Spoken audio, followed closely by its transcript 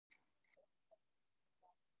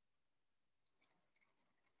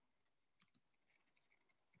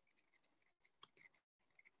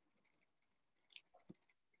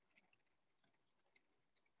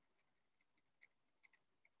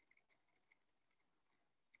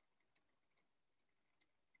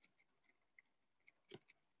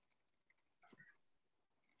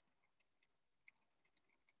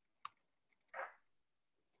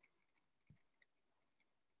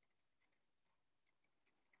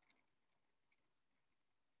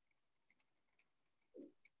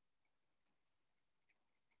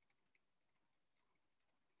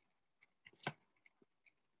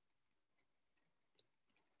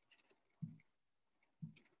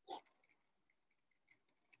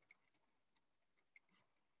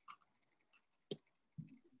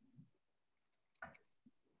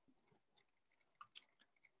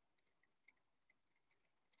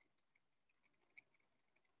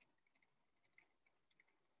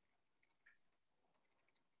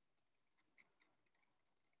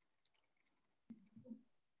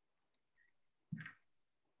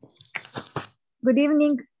Good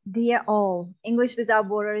evening, dear all. English Without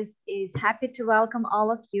Borders is happy to welcome all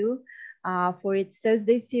of you for its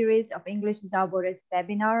Thursday series of English Without Borders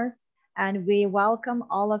webinars. And we welcome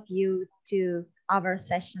all of you to our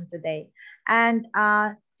session today. And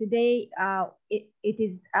today it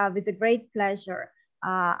is with a great pleasure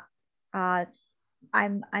uh,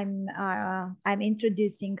 I'm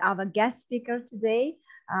introducing our guest speaker today.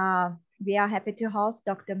 We are happy to host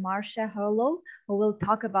Dr. Marcia Hurlow, who will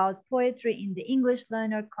talk about poetry in the English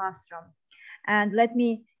learner classroom. And let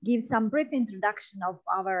me give some brief introduction of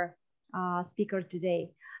our speaker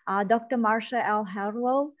today. Dr. Marcia L.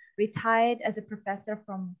 Hurlow retired as a professor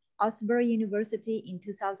from Asbury University in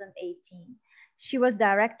 2018. She was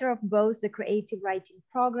director of both the creative writing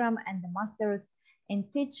program and the master's in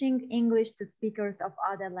teaching English to speakers of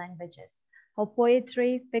other languages. Her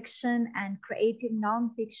poetry, fiction, and creative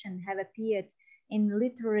nonfiction have appeared in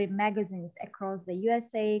literary magazines across the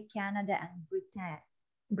USA, Canada, and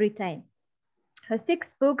Britain. Her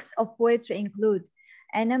 6 books of poetry include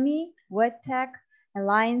Anomie, WordTech,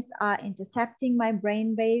 Alliance Are Intercepting My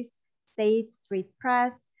Brainwaves, State Street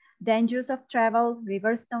Press, Dangers of Travel,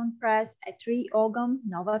 Riverstone Press, A Tree Ogham,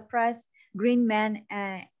 Nova Press, Green Man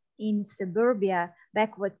in Suburbia,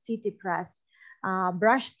 Backward City Press,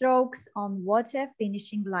 Brushstrokes on Water,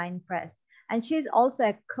 Finishing Line Press. And she's also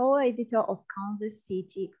a co-editor of Kansas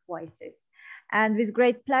City Voices. And with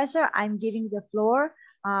great pleasure, I'm giving the floor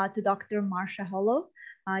to Dr. Marcia Hurlow.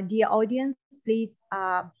 Dear audience, please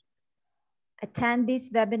attend this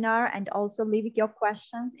webinar and also leave your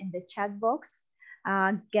questions in the chat box.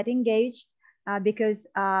 Get engaged because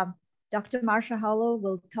Dr. Marcia Hurlow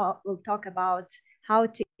will talk about how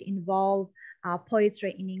to involve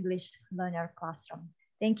poetry in English learner classroom.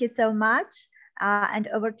 Thank you so much. And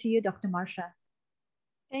over to you, Dr. Marcia.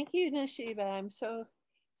 Thank you, Nashiba. I'm so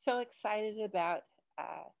excited about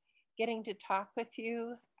getting to talk with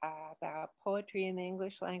you about poetry in the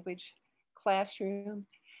English language classroom.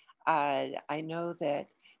 I know that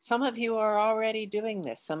some of you are already doing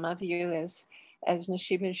this. Some of you, as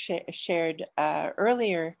Nashiba shared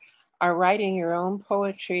earlier, are writing your own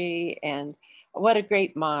poetry, and what a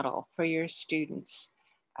great model for your students.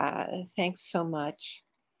 Thanks so much.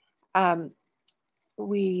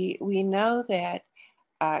 We know that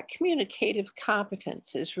communicative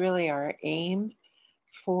competence is really our aim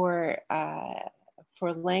for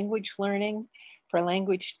language learning, for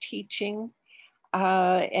language teaching.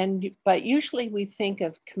 But usually we think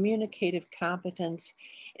of communicative competence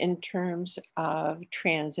in terms of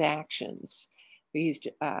transactions, these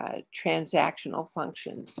transactional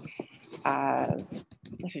functions,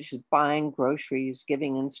 such as buying groceries,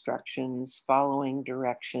 giving instructions, following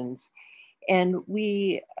directions. And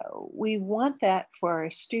we want that for our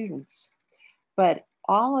students, but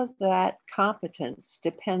all of that competence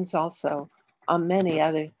depends also on many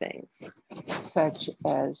other things, such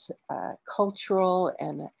as cultural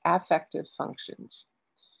and affective functions.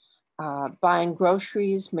 Buying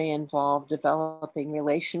groceries may involve developing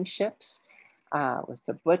relationships with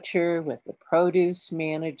the butcher, with the produce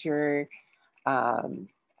manager. It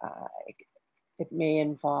may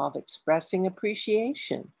involve expressing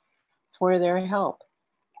appreciation for their help.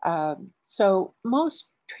 So most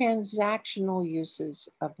transactional uses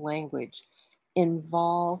of language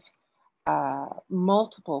involve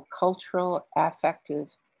multiple cultural,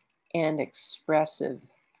 affective, and expressive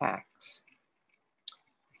acts.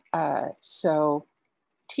 So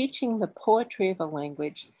teaching the poetry of a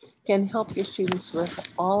language can help your students with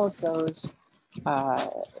all of those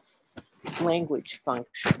language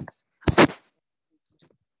functions.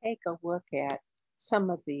 Take a look at some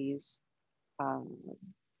of these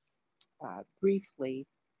briefly.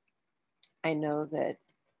 I know that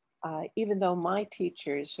even though my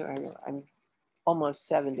teachers I'm almost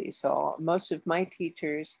 70, so most of my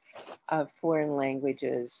teachers of foreign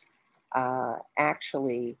languages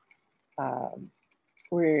actually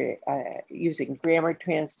were using grammar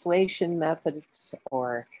translation methods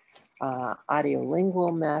or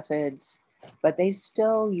audiolingual methods, but they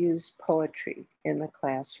still use poetry in the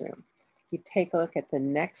classroom. If you take a look at the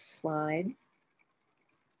next slide.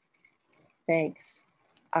 Thanks.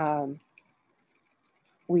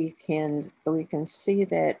 We can see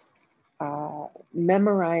that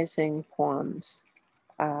memorizing poems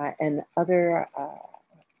and other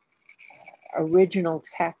original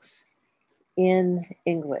texts in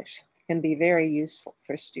English can be very useful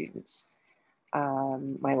for students.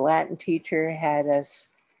 My Latin teacher had us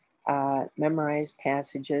memorize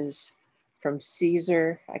passages from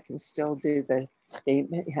Caesar. I can still do the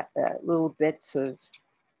little bits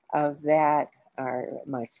of that.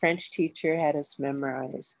 My French teacher had us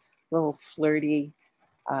memorize little flirty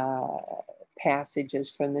passages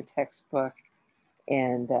from the textbook.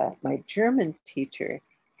 And my German teacher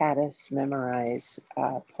had us memorize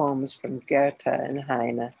poems from Goethe and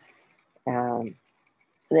Heine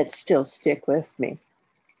that still stick with me.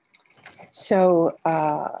 So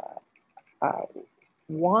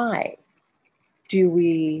why do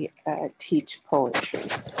we teach poetry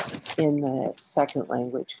in the second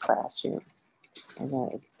language classroom? And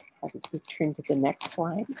have you turn to the next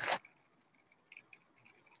slide.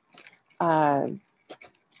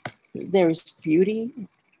 There's beauty,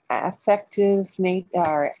 affective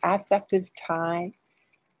tie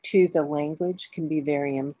to the language can be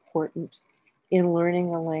very important in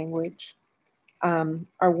learning a language.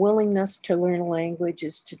 Our willingness to learn a language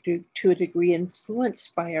is to a degree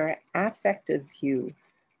influenced by our affective view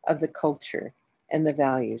of the culture and the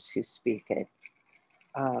values who speak it.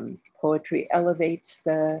 Poetry elevates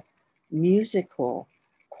the musical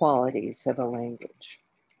qualities of a language.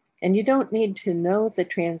 And you don't need to know the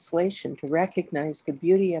translation to recognize the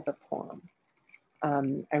beauty of a poem.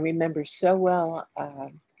 I remember so well,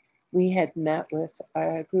 we had met with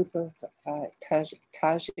a group of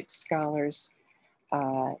Tajik scholars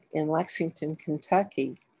in Lexington,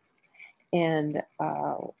 Kentucky, and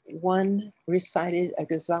one recited a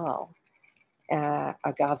ghazal,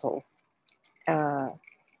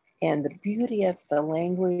 and the beauty of the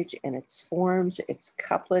language and its forms, its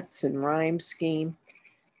couplets and rhyme scheme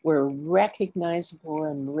were recognizable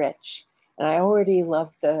and rich. And I already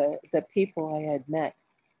loved the people I had met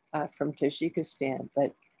from Tajikistan,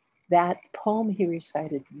 but that poem he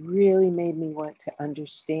recited really made me want to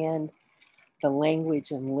understand the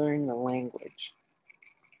language and learn the language.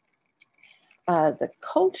 The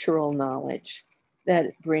cultural knowledge that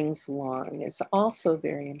it brings along is also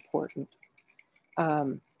very important.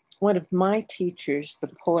 One of my teachers, the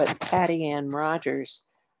poet Patty Ann Rogers,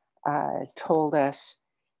 told us,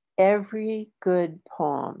 "Every good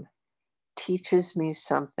poem teaches me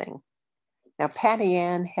something." Now, Patty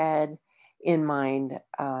Ann had in mind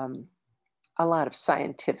a lot of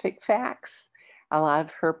scientific facts. A lot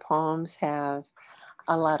of her poems have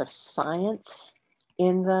a lot of science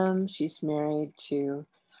in them. She's married to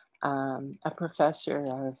a professor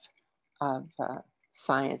of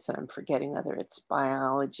science, and I'm forgetting whether it's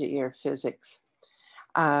biology or physics.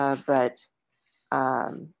 But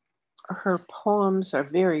her poems are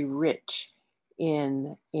very rich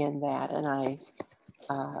in that, and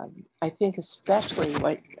I think especially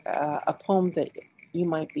what a poem that you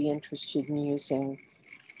might be interested in using,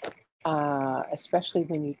 especially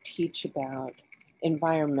when you teach about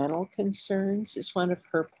environmental concerns, is one of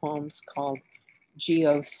her poems called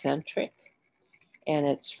Geocentric, and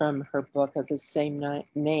it's from her book of the same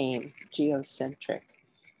name, Geocentric.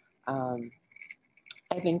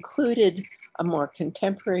 I've included a more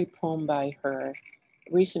contemporary poem by her,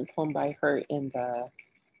 recent poem by her in the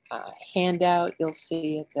handout. You'll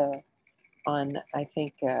see it on, I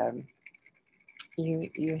think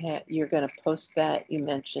you're going to post that, you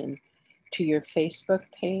mentioned, to your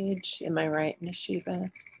Facebook page. Am I right,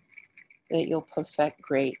 Nishiba? That you'll post that?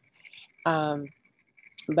 Great.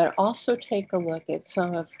 But also take a look at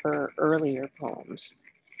some of her earlier poems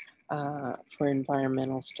for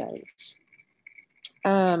environmental studies.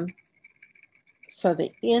 So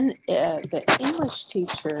the English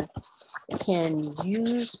teacher can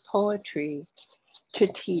use poetry to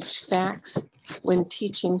teach facts when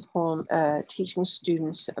teaching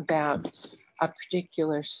students about a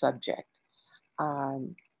particular subject.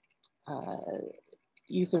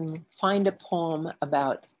 You can find a poem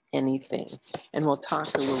about anything, and we'll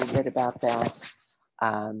talk a little bit about that.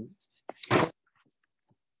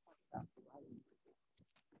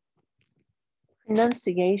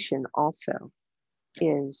 Pronunciation also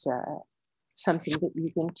is something that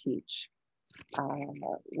you can teach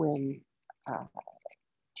when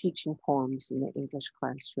teaching poems in the English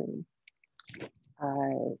classroom.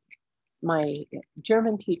 My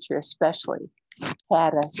German teacher especially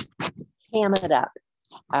had us ham it up,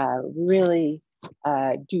 really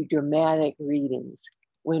do dramatic readings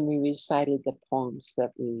when we recited the poems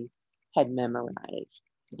that we had memorized,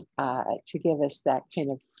 to give us that kind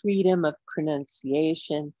of freedom of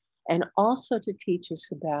pronunciation, and also to teach us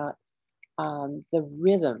about the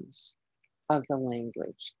rhythms of the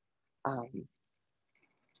language.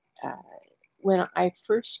 When I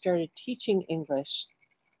first started teaching English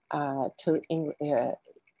to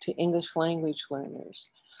English language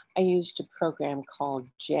learners, I used a program called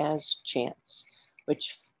Jazz Chants,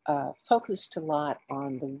 which focused a lot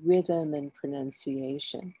on the rhythm and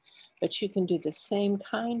pronunciation. But you can do the same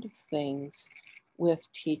kind of things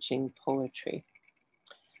with teaching poetry.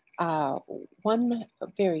 One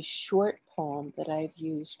very short poem that I've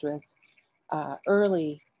used with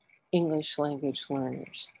early English language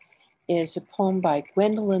learners is a poem by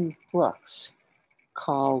Gwendolyn Brooks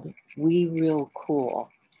called We Real Cool.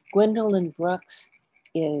 Gwendolyn Brooks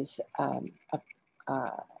is an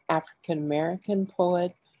African-American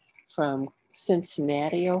poet from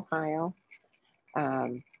Cincinnati, Ohio.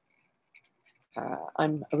 I'm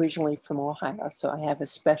originally from Ohio, so I have a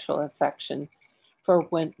special affection for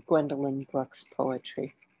Gwendolyn Brooks'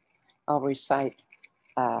 poetry. I'll recite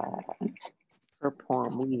her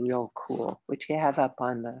poem, We Real Cool, which you have up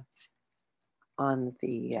on the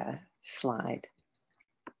slide.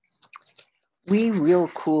 We real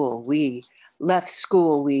cool, we left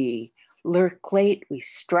school, we lurk late, we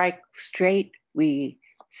strike straight, we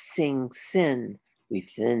sing sin, we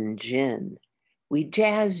thin gin, we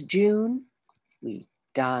jazz June, we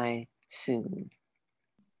die soon.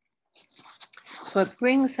 So it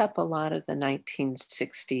brings up a lot of the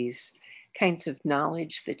 1960s kinds of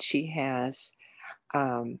knowledge that she has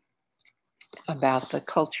about the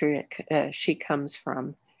culture she comes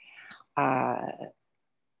from,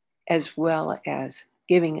 as well as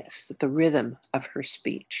giving us the rhythm of her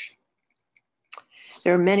speech.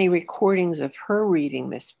 There are many recordings of her reading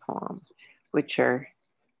this poem, which are,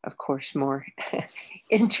 of course, more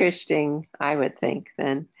interesting, I would think,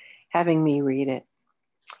 than having me read it.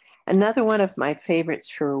 Another one of my favorites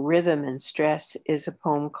for rhythm and stress is a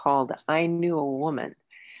poem called I Knew a Woman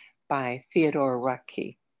by Theodore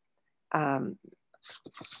Ruttke.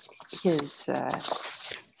 His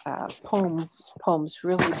poems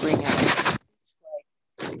really bring out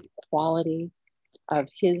the quality of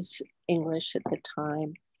his English at the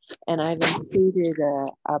time. And I've included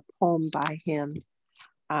a poem by him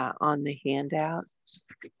on the handout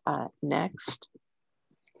next.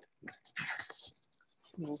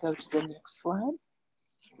 You can go to the next slide.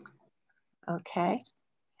 Okay.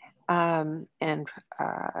 And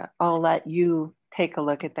I'll let you take a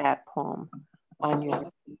look at that poem on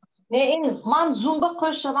your. Man Zumba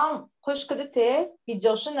koş kadite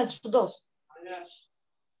videosu na chudos.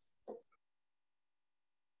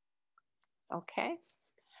 Okay.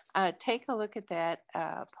 Take a look at that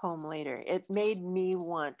poem later. It made me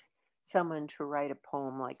want someone to write a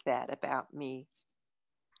poem like that about me.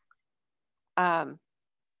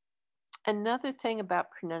 Another thing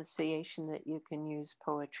about pronunciation that you can use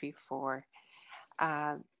poetry for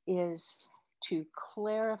is to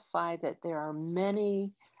clarify that there are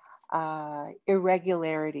many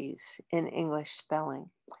irregularities in English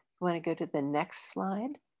spelling. You want to go to the next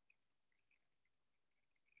slide?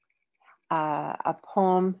 A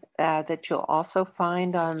poem that you'll also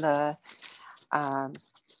find on the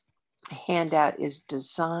handout is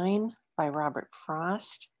Design by Robert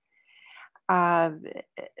Frost.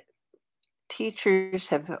 Teachers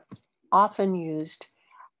have often used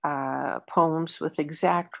poems with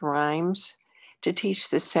exact rhymes to teach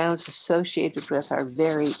the sounds associated with our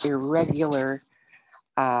very irregular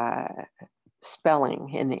spelling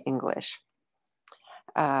in the English.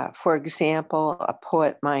 For example, a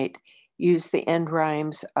poet might use the end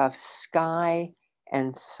rhymes of sky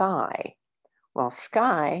and sigh. Well,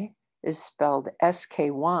 sky is spelled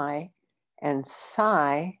S-K-Y and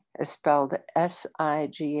sigh is spelled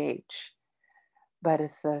S-I-G-H. But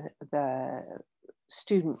if the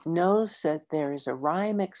student knows that there is a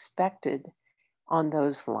rhyme expected on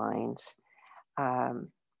those lines,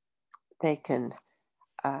 they can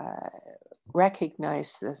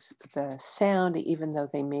recognize the sound, even though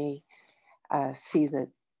they may see that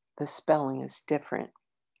the spelling is different.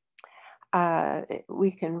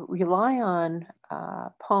 We can rely on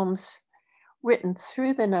poems written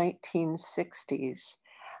through the 1960s,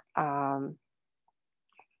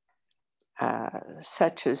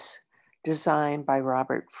 such as Design by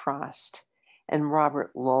Robert Frost. And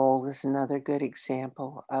Robert Lowell is another good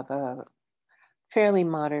example of a fairly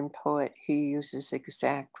modern poet who uses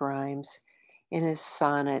exact rhymes in his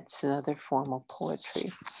sonnets and other formal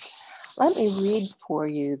poetry. Let me read for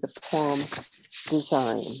you the poem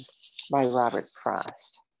Design by Robert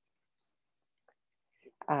Frost.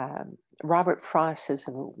 Robert Frost is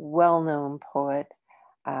a well-known poet.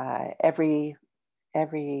 Every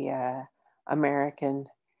American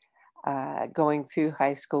going through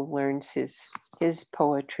high school learns his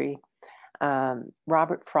poetry.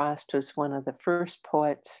 Robert Frost was one of the first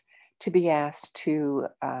poets to be asked to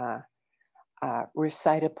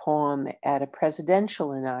recite a poem at a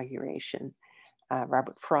presidential inauguration.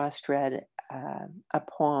 Robert Frost read a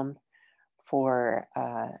poem for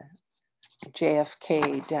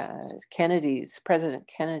JFK, President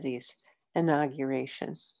Kennedy's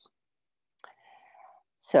inauguration.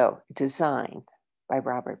 So, Design by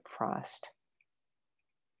Robert Frost.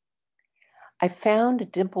 I found a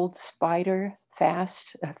dimpled spider,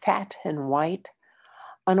 fat and white,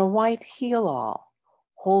 on a white heel-all,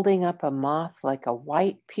 holding up a moth like a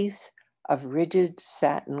white piece of rigid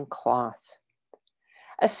satin cloth.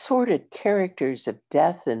 Assorted characters of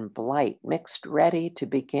death and blight mixed ready to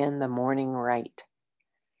begin the morning rite.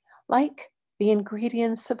 Like the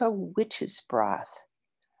ingredients of a witch's broth,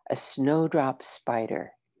 a snowdrop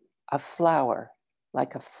spider, a flower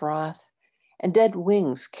like a froth, and dead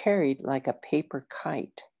wings carried like a paper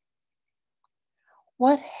kite.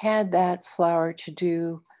 What had that flower to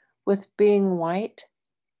do with being white?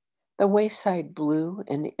 The wayside blue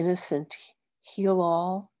and innocent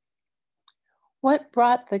heel-all? What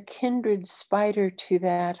brought the kindred spider to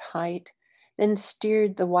that height, then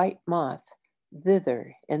steered the white moth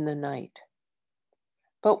thither in the night?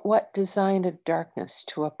 But what design of darkness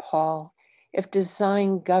to appall, if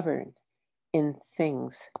design govern in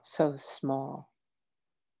things so small?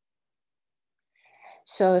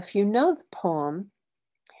 So if you know the poem,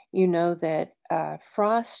 you know that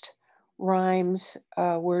Frost rhymes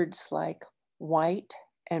words like white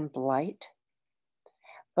and blight,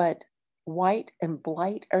 but white and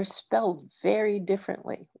blight are spelled very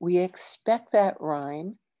differently. We expect that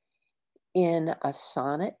rhyme in a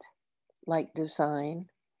sonnet like design,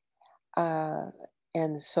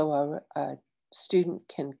 and so a student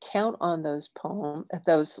can count on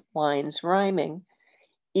those lines rhyming,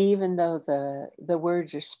 even though the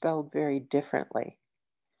words are spelled very differently.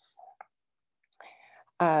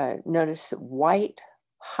 Notice white,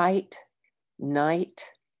 height, night,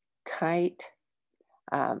 kite,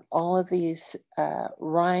 all of these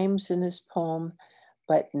rhymes in this poem,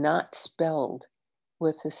 but not spelled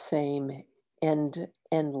with the same end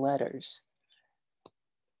letters.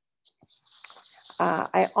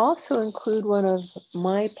 I also include one of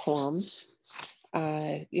my poems.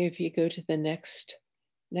 If you go to the next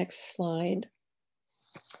slide,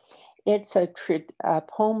 it's a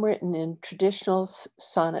poem written in traditional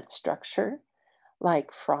sonnet structure,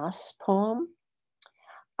 like Frost's poem,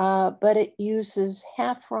 but it uses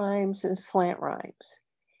half rhymes and slant rhymes.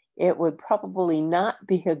 It would probably not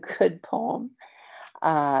be a good poem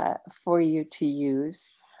for you to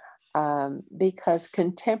use because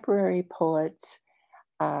contemporary poets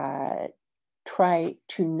try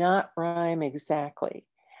to not rhyme exactly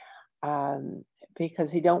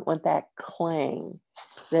because they don't want that clang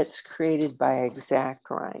that's created by exact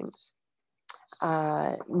rhymes.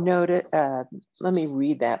 Let me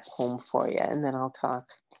read that poem for you, and then I'll talk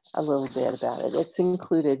a little bit about it. It's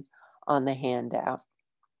included on the handout.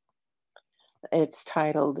 It's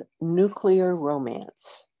titled Nuclear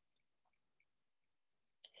Romance.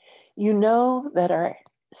 You know that our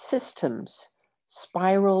systems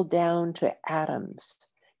spiral down to atoms,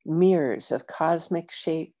 mirrors of cosmic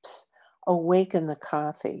shapes, awaken the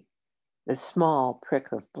coffee, the small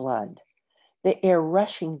prick of blood, the air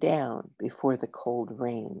rushing down before the cold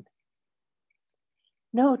rain.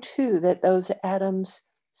 Know too that those atoms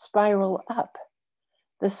spiral up,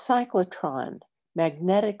 the cyclotron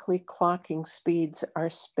magnetically clocking speeds our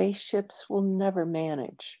spaceships will never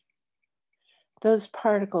manage. Those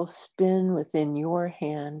particles spin within your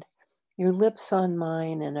hand, your lips on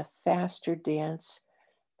mine in a faster dance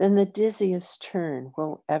than the dizziest turn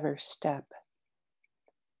will ever step.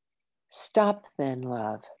 Stop then,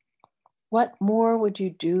 love. What more would you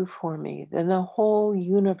do for me than the whole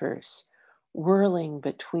universe whirling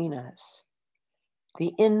between us?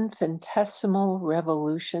 The infinitesimal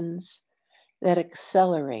revolutions that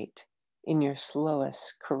accelerate in your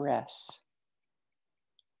slowest caress.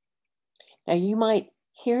 Now you might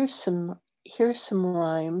hear some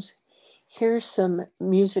rhymes, hear some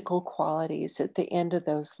musical qualities at the end of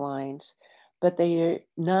those lines, but they are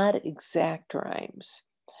not exact rhymes.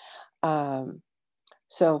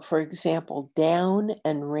 So for example, down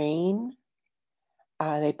and rain,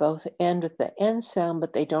 they both end with the N sound,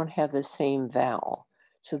 but they don't have the same vowel.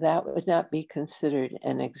 So that would not be considered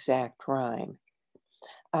an exact rhyme.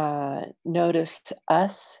 Notice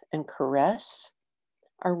us and caress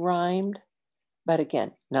are rhymed, but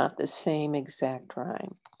again, not the same exact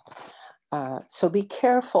rhyme. So be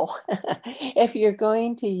careful if you're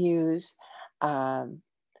going to use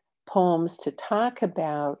poems to talk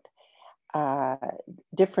about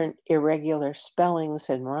different irregular spellings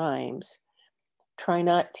and rhymes. Try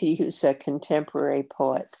not to use a contemporary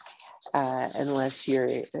poet unless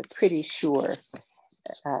you're pretty sure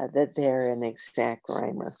that they're an exact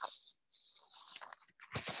rhymer.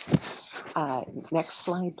 Next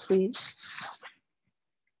slide, please.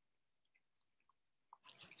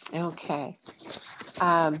 Okay.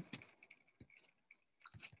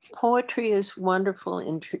 Poetry is wonderful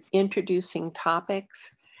in introducing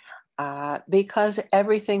topics. because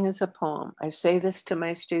everything is a poem. I say this to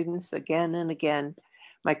my students again and again,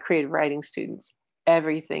 my creative writing students,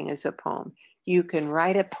 everything is a poem. You can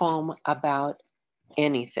write a poem about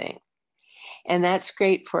anything. And that's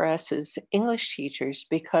great for us as English teachers,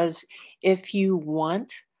 because if you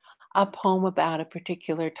want a poem about a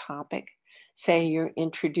particular topic, say you're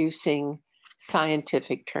introducing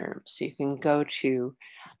scientific terms, you can go to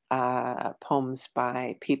poems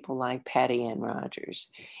by people like Patty Ann Rogers.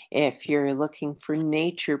 If you're looking for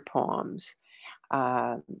nature poems,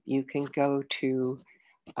 you can go to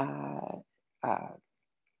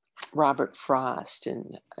Robert Frost,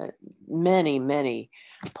 and many, many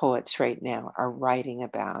poets right now are writing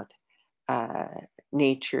about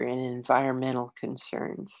nature and environmental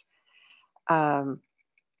concerns.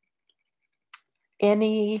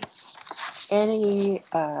 Any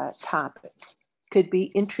topic could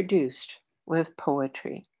be introduced with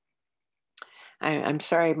poetry. I'm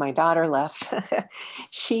sorry, my daughter left.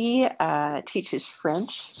 She teaches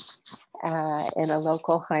French in a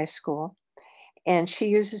local high school, and she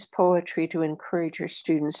uses poetry to encourage her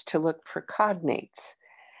students to look for cognates,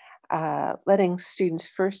 letting students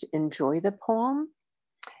first enjoy the poem.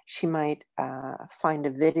 She might find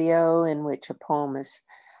a video in which a poem is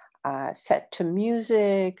set to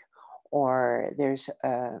music, or there's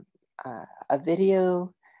a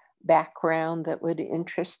video background that would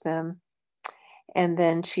interest them. And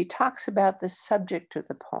then she talks about the subject of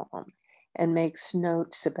the poem and makes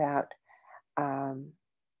notes about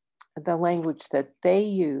the language that they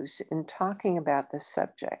use in talking about the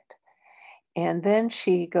subject. And then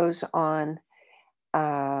she goes on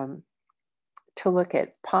to look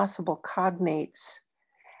at possible cognates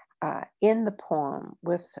in the poem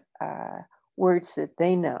with words that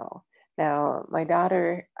they know. Now, my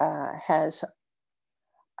daughter has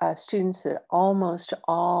students that almost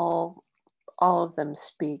all of them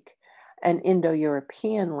speak an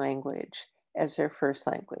Indo-European language as their first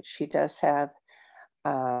language. She does have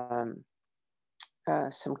some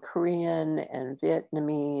Korean and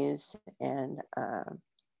Vietnamese and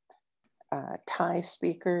Thai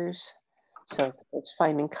speakers. So it's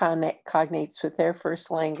finding cognates with their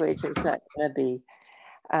first language is not going to be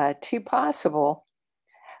too possible.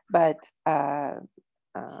 But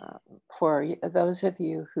for those of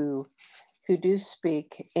you who do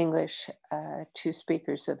speak English to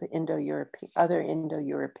speakers of other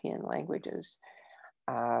Indo-European languages,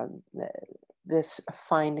 this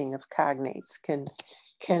finding of cognates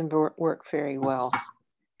can work very well.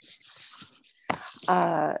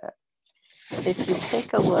 If you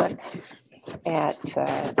take a look at,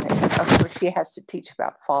 of course, she has to teach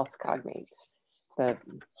about false cognates. The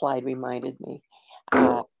slide reminded me.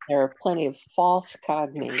 There are plenty of false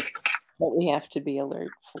cognates that we have to be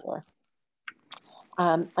alert for.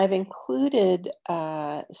 I've included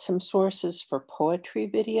some sources for poetry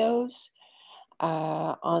videos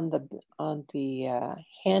on the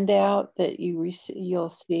handout that you'll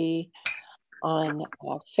see on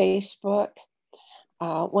Facebook.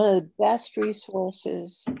 One of the best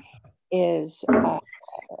resources is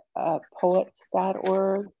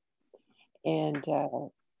poets.org, and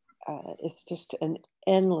it's just an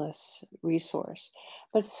endless resource.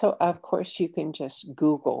 But so, of course, you can just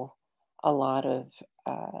Google a lot of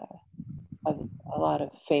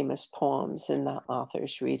famous poems and the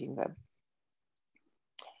authors reading them.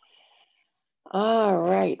 All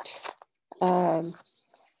right.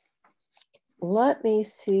 Let me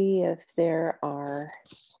see if there are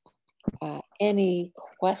any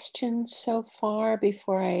questions so far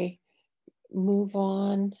before I move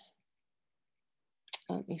on.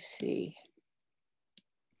 Let me see.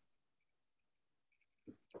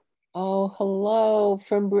 Oh, hello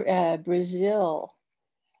from Brazil.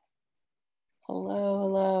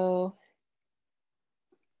 Hello.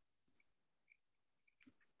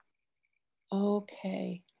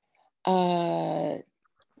 Okay.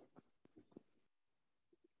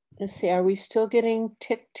 Let's see, are we still getting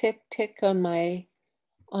tick, tick, tick on my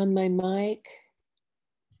mic?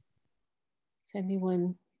 Is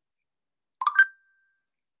anyone?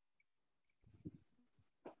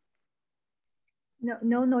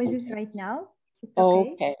 No noises right now. It's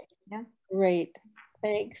okay. Okay. Yes. Great.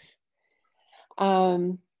 Thanks.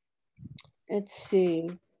 Let's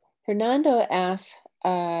see. Fernando asks,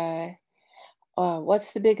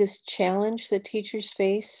 what's the biggest challenge that teachers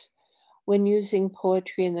face when using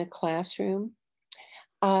poetry in the classroom?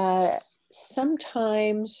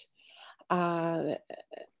 Sometimes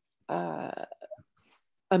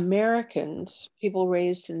Americans, people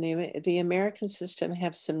raised in the American system,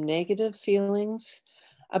 have some negative feelings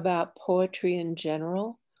about poetry in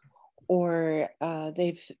general, or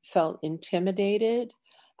they've felt intimidated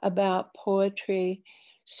about poetry.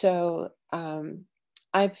 So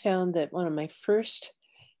I've found that one of my first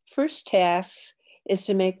tasks is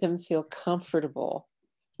to make them feel comfortable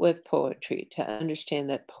with poetry, to understand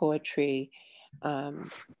that poetry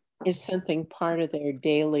is something part of their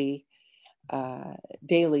daily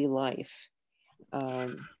life.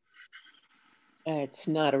 It's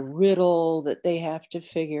not a riddle that they have to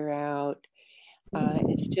figure out.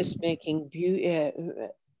 It's just making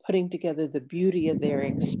putting together the beauty of their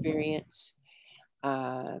experience,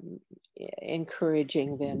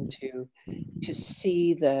 encouraging them to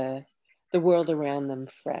see the world around them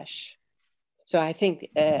fresh. So I think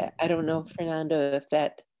I don't know, Fernando, if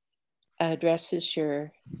that addresses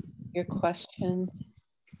your question.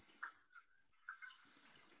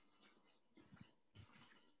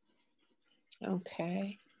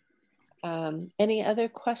 Okay. Any other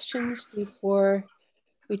questions before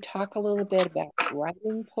we talk a little bit about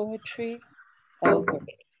writing poetry? Oh,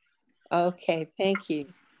 great. Okay, thank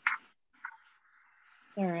you.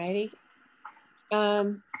 All righty.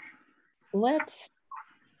 Let's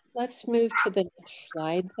move to the next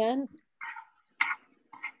slide then.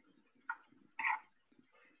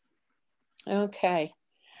 Okay.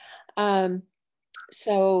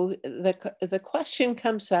 So the question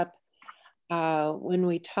comes up when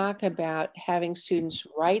we talk about having students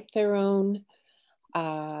write their own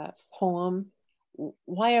poem.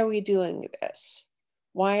 Why are we doing this?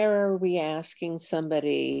 Why are we asking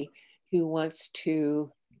somebody who wants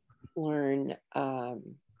to learn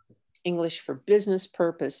English for business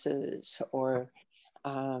purposes, or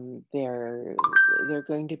they're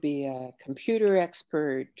going to be a computer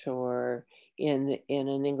expert, or in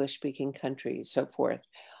an English-speaking country, so forth?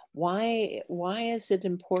 Why is it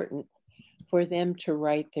important for them to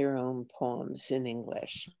write their own poems in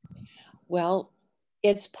English? Well,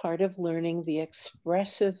 it's part of learning the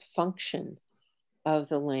expressive function of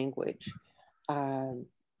the language.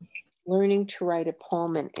 Learning to write a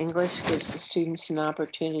poem in English gives the students an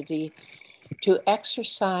opportunity to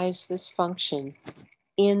exercise this function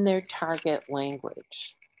in their target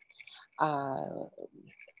language.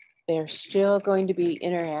 They're still going to be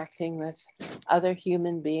interacting with other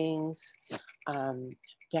human beings,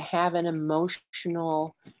 to have an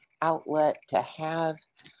emotional outlet, to have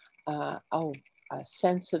a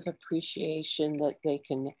sense of appreciation that they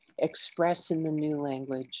can express in the new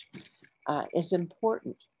language is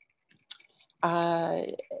important.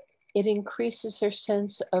 It increases their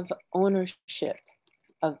sense of ownership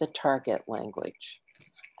of the target language.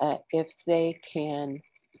 If they can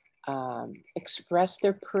express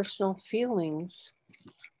their personal feelings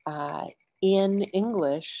in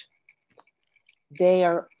English, they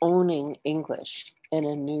are owning English in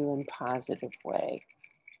a new and positive way.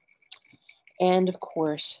 And of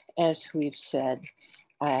course, as we've said,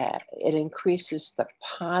 it increases the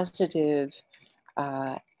positive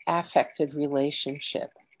affective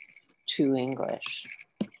relationship to English.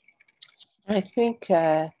 And I think,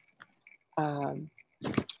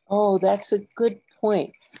 oh, that's a good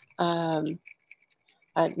point.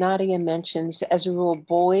 Nadia mentions, as a rule,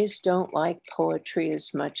 boys don't like poetry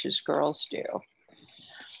as much as girls do.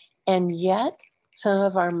 And yet, some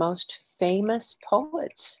of our most famous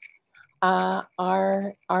poets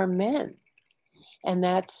are men. And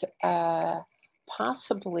that's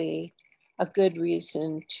possibly a good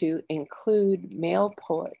reason to include male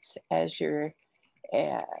poets as your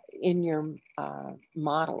in your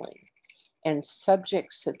modeling, and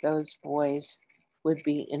subjects that those boys would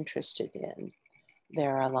be interested in.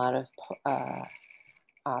 There are a lot of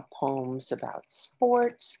poems about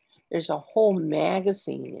sports. There's a whole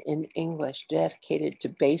magazine in English dedicated to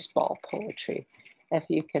baseball poetry, if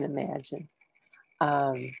you can imagine.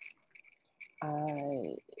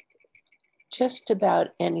 Just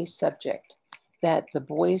about any subject that the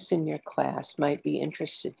boys in your class might be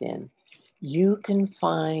interested in, you can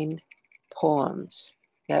find poems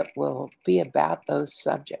that will be about those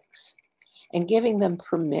subjects, and giving them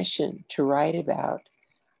permission to write about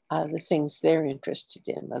the things they're interested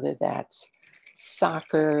in, whether that's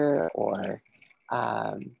soccer or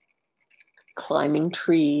climbing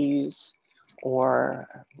trees or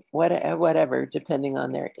whatever, depending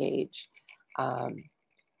on their age.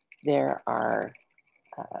 There are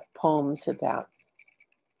poems about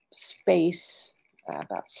space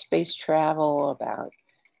travel, about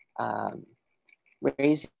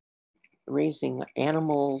raising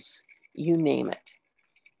animals, you name it.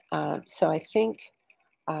 So I think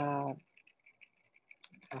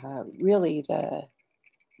really the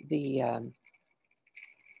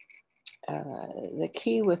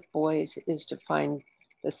key with boys is to find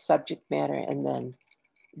the subject matter, and then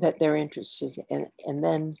that they're interested in, and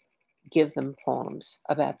then give them poems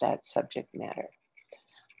about that subject matter.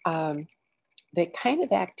 The kind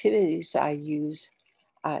of activities I use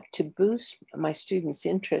to boost my students'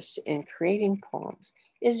 interest in creating poems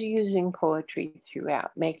is using poetry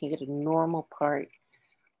throughout, making it a normal part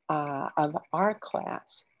of our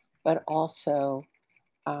class, but also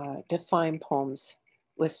to find poems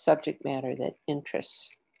with subject matter that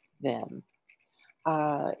interests them.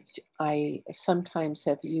 I sometimes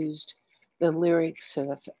have used the lyrics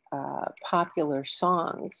of popular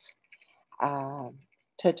songs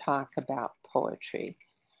to talk about poetry.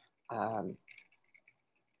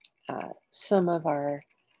 Some of our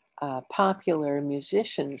popular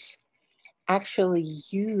musicians actually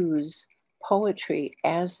use poetry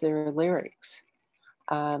as their lyrics.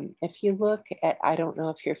 If you look at, I don't know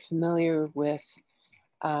if you're familiar with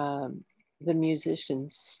the musician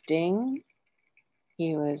Sting.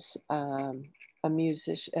 He was a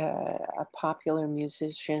musician, a popular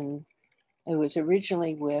musician who was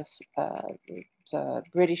originally with the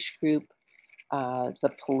British group,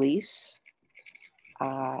 The Police.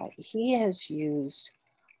 He has used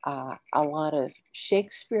a lot of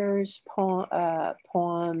Shakespeare's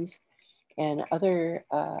poems and other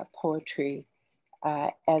poetry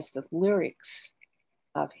as the lyrics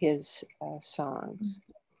of his songs.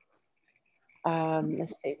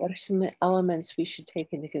 Let's see, what are some elements we should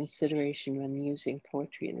take into consideration when using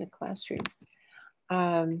poetry in the classroom?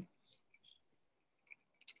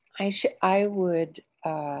 I would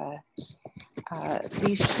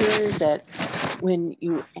be sure that when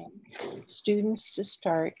you ask students to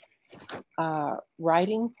start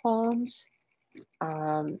writing poems,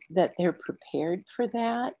 that they're prepared for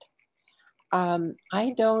that.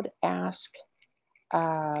 I don't ask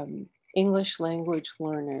English language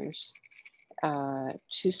learners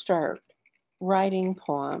to start writing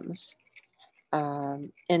poems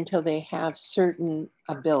until they have certain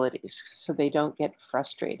abilities, so they don't get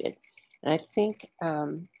frustrated. And I think,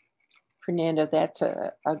 Fernando, that's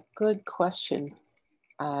a good question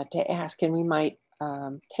to ask, and we might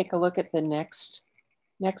take a look at the next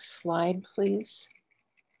slide, please.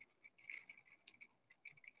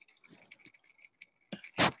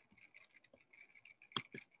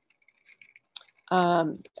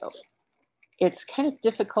 It's kind of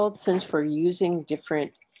difficult since we're using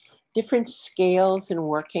different scales and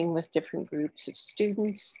working with different groups of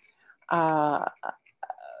students to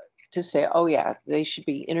say, oh yeah, they should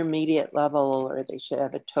be intermediate level, or they should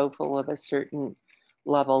have a TOEFL of a certain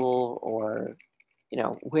level, or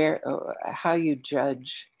where how you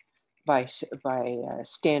judge by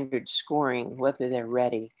standard scoring whether they're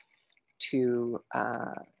ready to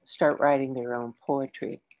start writing their own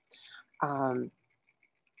poetry.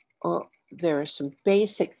 There are some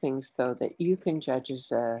basic things though that you can judge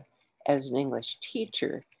as an English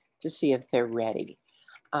teacher to see if they're ready.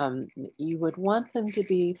 You would want them to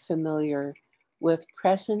be familiar with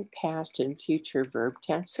present, past, and future verb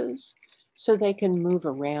tenses so they can move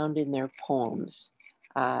around in their poems.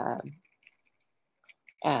 They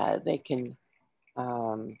can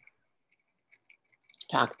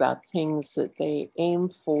talk about things that they aim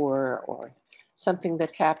for or something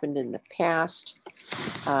that happened in the past,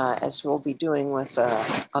 as we'll be doing with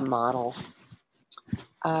a model.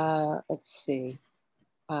 Let's see.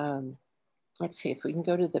 Let's see if we can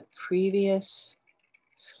go to the previous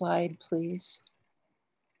slide, please.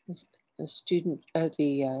 The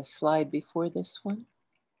slide before this one.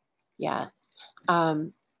 Yeah.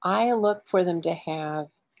 I look for them to have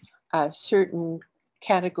certain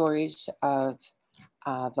categories of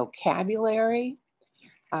vocabulary.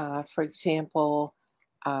 For example,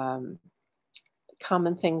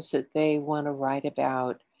 common things that they want to write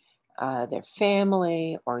about their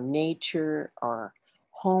family or nature or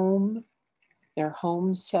home, their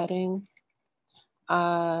home setting.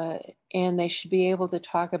 And they should be able to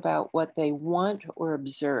talk about what they want or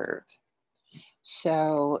observe.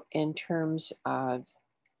 So in terms of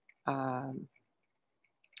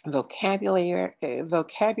vocabulary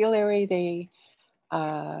they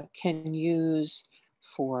can use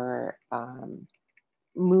for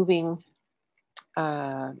moving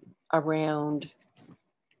around,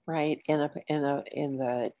 right, in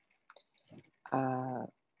the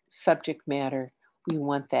subject matter. We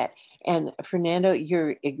want that. And Fernando,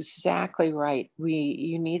 you're exactly right.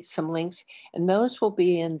 You need some links, and those will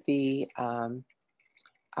be in the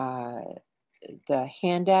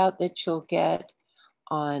handout that you'll get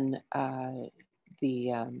on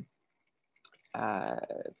the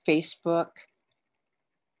Facebook.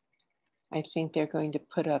 I think they're going to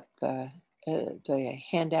put up the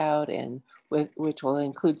handout, and which will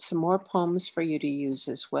include some more poems for you to use,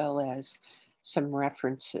 as well as some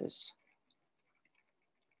references.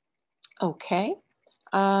 Okay.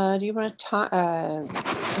 Do you want to talk,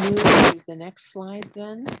 move to the next slide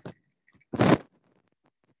then?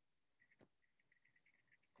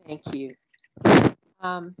 Thank you.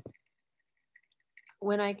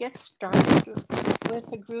 When I get started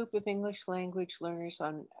with a group of English language learners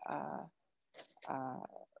on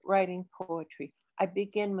writing poetry, I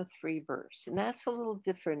begin with free verse, and that's a little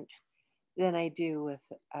different than I do with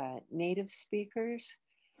native speakers.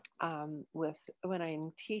 When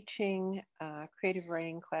I'm teaching creative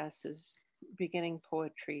writing classes, beginning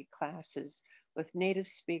poetry classes with native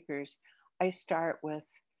speakers, I start with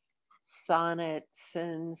sonnets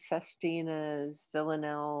and sestinas,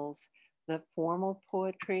 villanelles, the formal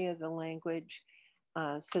poetry of the language.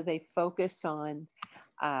 So they focus on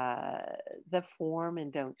the form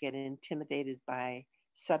and don't get intimidated by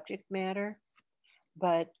subject matter.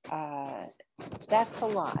 But that's a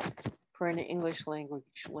lot for an English language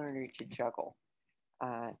learner to juggle,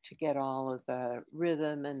 to get all of the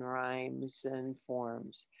rhythm and rhymes and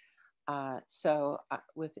forms. So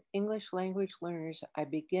with English language learners, I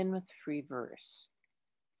begin with free verse.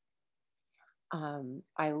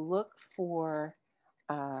 I look for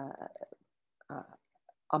a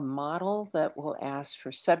model that will ask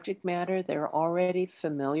for subject matter they're already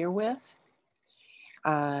familiar with,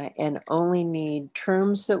 and only need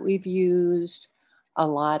terms that we've used a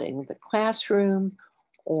lot in the classroom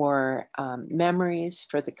or memories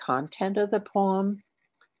for the content of the poem.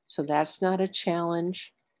 So that's not a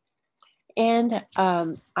challenge. And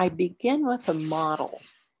I begin with a model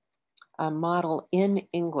in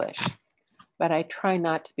English, but I try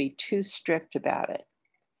not to be too strict about it,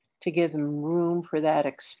 to give them room for that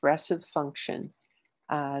expressive function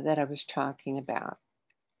that I was talking about.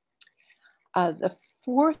 The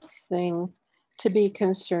fourth thing to be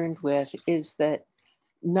concerned with is that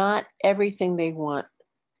not everything they want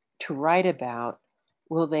to write about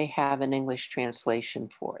will they have an English translation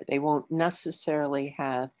for. They won't necessarily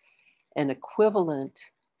have an equivalent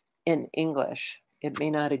in English. It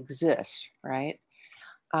may not exist, right?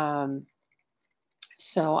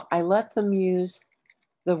 So I let them use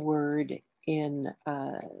the word in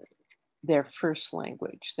their first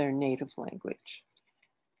language, their native language,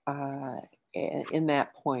 in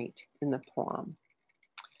that point in the poem,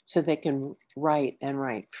 so they can write and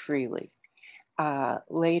write freely.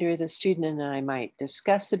 Later, the student and I might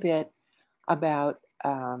discuss a bit about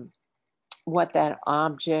what that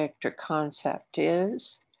object or concept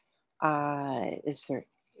is. Is there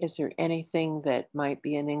anything that might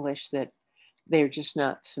be in English that they're just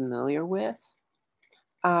not familiar with?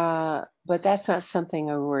 But that's not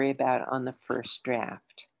something I worry about on the first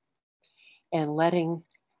draft. And letting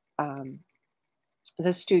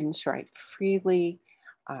the students write freely,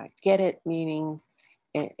 get it, meaning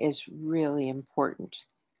is really important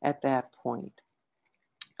at that point.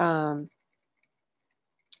 And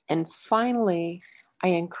finally, I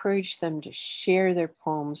encourage them to share their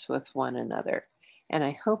poems with one another. And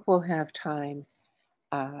I hope we'll have time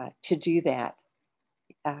to do that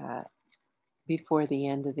before the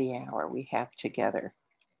end of the hour we have together.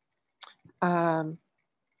 A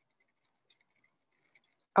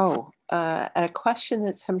question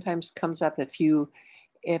that sometimes comes up,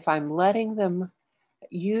 if I'm letting them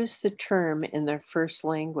use the term in their first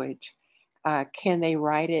language, can they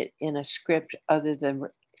write it in a script other than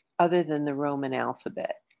the Roman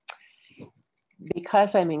alphabet?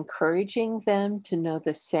 Because I'm encouraging them to know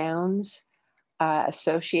the sounds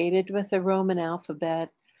associated with the Roman alphabet,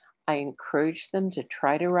 I encourage them to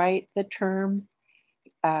try to write the term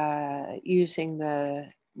using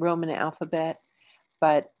the Roman alphabet.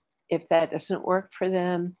 But if that doesn't work for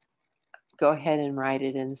them, go ahead and write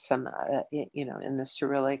it in some, in the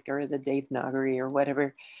Cyrillic or the Devanagari or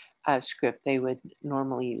whatever script they would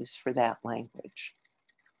normally use for that language.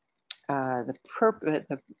 The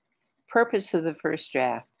purpose of the first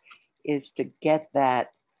draft is to get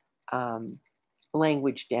that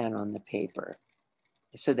language down on the paper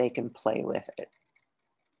so they can play with it.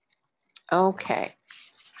 Okay,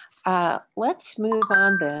 let's move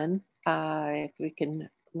on then. If we can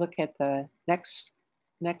look at the next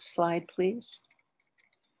slide, please.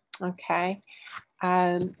 Okay,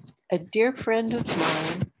 a dear friend of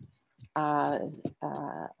mine,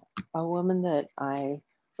 a woman that I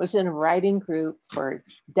was in a writing group for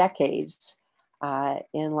decades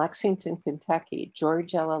in Lexington, Kentucky,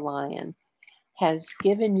 Georgia Lyon, has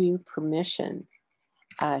given you permission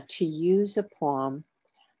to use a poem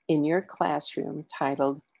in your classroom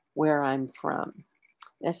titled Where I'm From.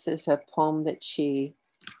 This is a poem that she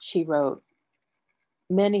wrote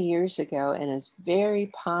many years ago and is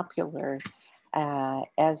very popular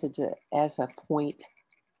as a point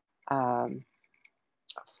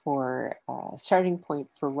starting point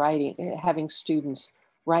for writing, having students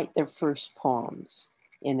write their first poems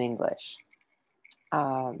in English.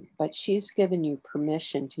 But she's given you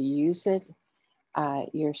permission to use it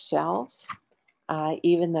yourselves,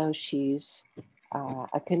 even though she's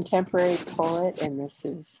a contemporary poet, and this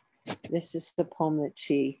is the poem that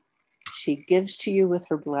she gives to you with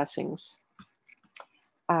her blessings.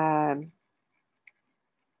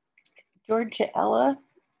 Georgia Ella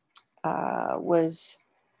was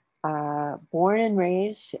born and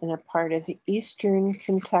raised in a part of eastern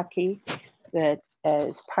Kentucky that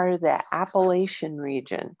is part of the Appalachian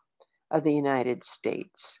region of the United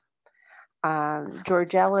States.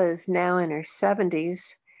 Georgella is now in her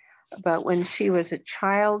 70s, but when she was a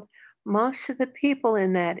child, most of the people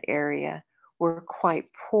in that area were quite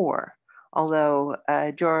poor, although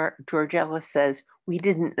Georgella says, we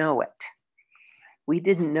didn't know it. We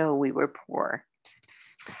didn't know we were poor.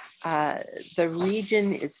 The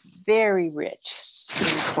region is very rich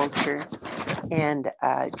in culture, and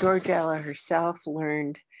Georgella herself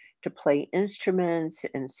learned to play instruments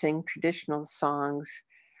and sing traditional songs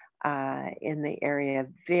in the area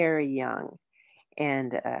very young.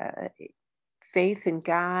 And faith in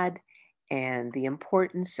God and the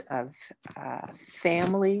importance of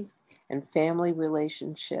family and family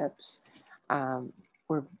relationships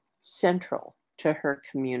were central to her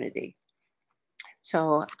community.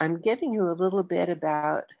 So I'm giving you a little bit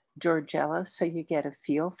about Georgella so you get a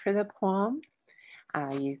feel for the poem.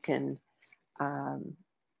 You can, I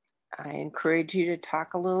encourage you to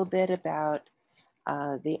talk a little bit about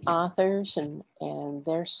the authors and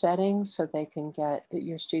their settings so they can get,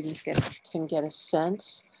 your students can get a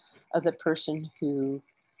sense of the person who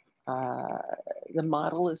the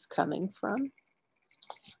model is coming from.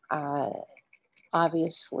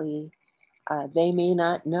 Obviously, they may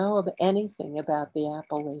not know of anything about the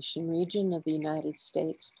Appalachian region of the United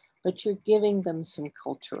States, but you're giving them some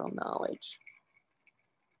cultural knowledge.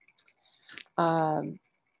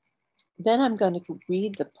 Then I'm going to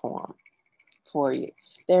read the poem for you.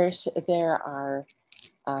 There are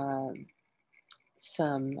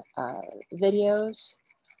some videos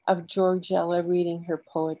of Georgella reading her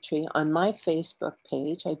poetry on my Facebook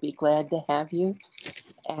page. I'd be glad to have you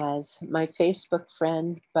as my Facebook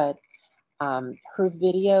friend, but her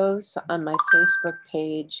videos on my Facebook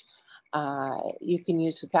page, you can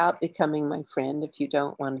use without becoming my friend if you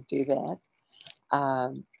don't want to do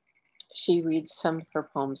that. She reads some of her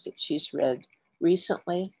poems that she's read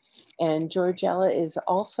recently, and Georgella is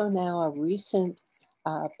also now a recent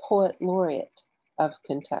poet laureate of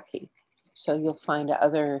Kentucky. So you'll find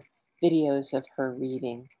other videos of her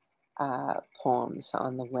reading poems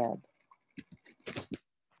on the web.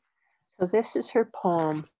 So this is her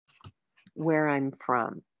poem, Where I'm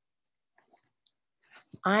From.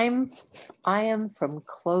 I am from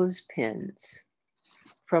clothespins,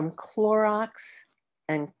 from Clorox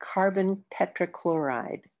and carbon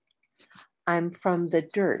tetrachloride. I'm from the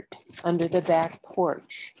dirt under the back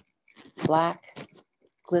porch, black,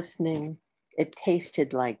 glistening, it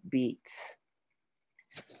tasted like beets.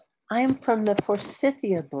 I'm from the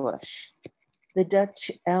forsythia bush, the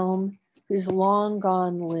Dutch elm whose long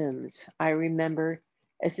gone limbs I remember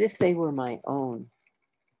as if they were my own.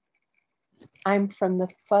 I'm from the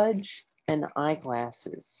fudge and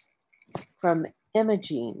eyeglasses, from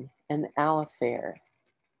Imogene and Alifair.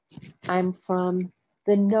 I'm from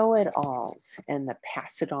the know-it-alls and the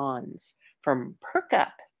pass-it-ons, from Perk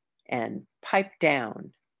Up and Pipe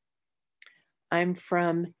Down. I'm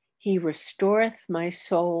from He Restoreth My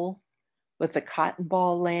Soul with the cotton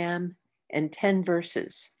ball lamb and 10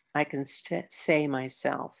 verses I can say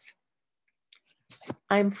myself.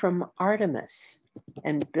 I'm from Artemis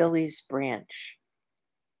and Billy's Branch,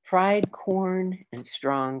 fried corn and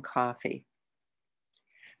strong coffee.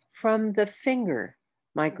 From the finger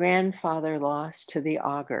my grandfather lost to the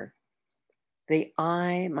auger, the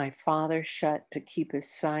eye my father shut to keep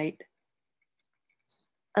his sight.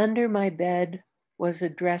 Under my bed was a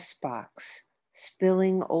dress box,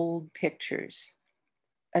 spilling old pictures,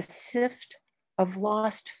 a sift of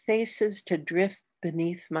lost faces to drift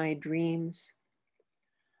beneath my dreams.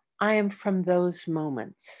 I am from those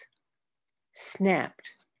moments,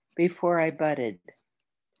 snapped before I budded,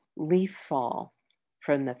 leaf fall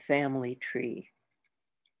from the family tree.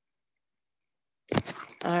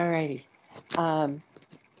 All righty.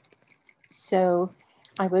 So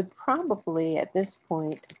I would probably at this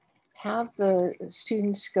point have the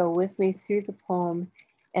students go with me through the poem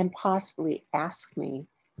and possibly ask me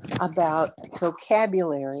about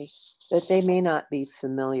vocabulary that they may not be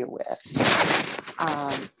familiar with.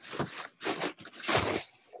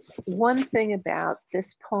 One thing about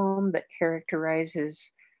this poem that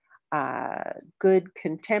characterizes good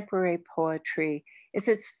contemporary poetry is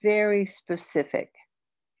it's very specific.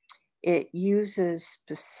 It uses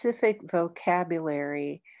specific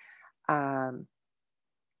vocabulary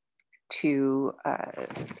to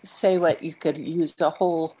say what you could use a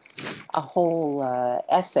whole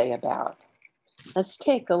essay about. Let's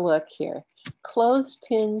take a look here.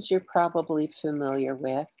 Clothespins you're probably familiar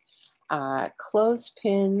with.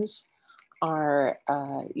 Clothespins are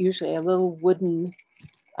usually a little wooden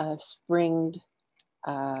springed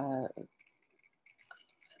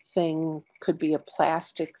thing, could be a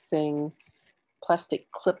plastic thing,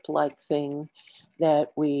 plastic clip-like thing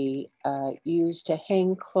that we use to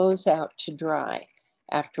hang clothes out to dry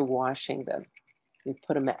after washing them. We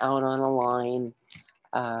put them out on a line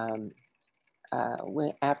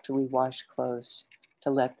after we wash clothes to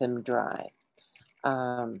let them dry.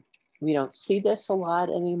 We don't see this a lot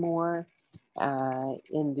anymore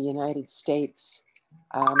in the United States.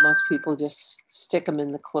 Most people just stick them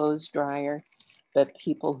in the clothes dryer, but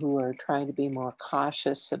people who are trying to be more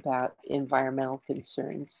cautious about environmental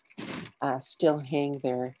concerns still hang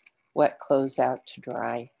their wet clothes out to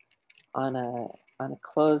dry on a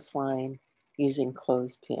clothesline using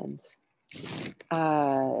clothespins.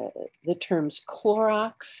 The terms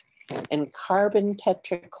Clorox and carbon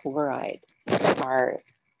tetrachloride are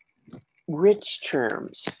rich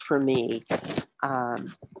terms for me.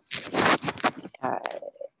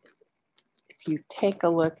 If you take a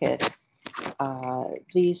look at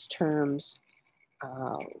these terms,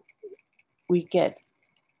 we get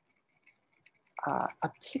a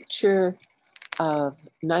picture of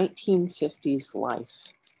 1950s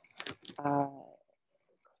life.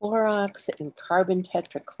 Clorox and carbon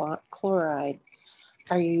tetrachloride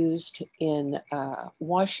are used in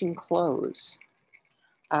washing clothes.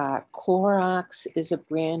 Clorox is a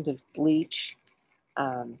brand of bleach.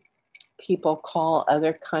 People call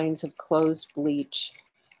other kinds of clothes bleach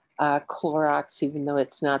Clorox, even though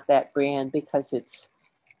it's not that brand, because it's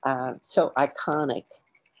so iconic.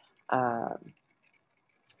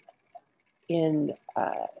 In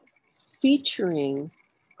featuring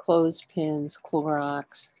clothespins,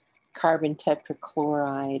 Clorox, carbon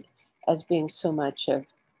tetrachloride as being so much of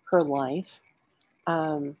her life,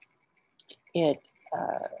 it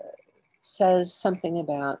says something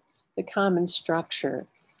about the common structure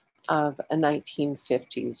of a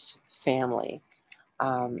 1950s family.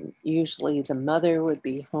 Usually the mother would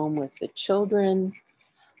be home with the children,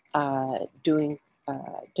 doing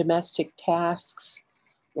domestic tasks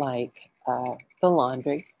like the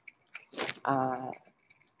laundry,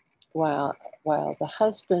 while the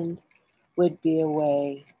husband would be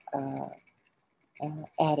away at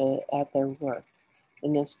their work.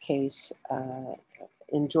 In this case,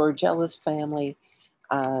 in Georgella's family,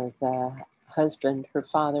 the husband, her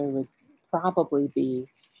father, would probably be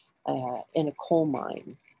in a coal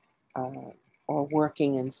mine or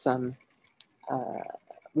working in some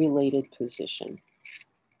related position.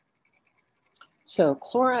 So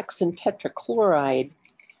Clorox and tetrachloride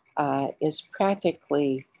is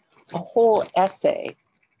practically a whole essay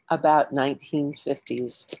about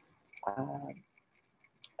 1950s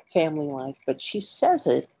family life, but she says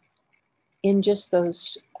it in just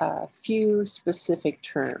those few specific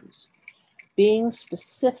terms. Being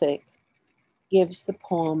specific gives the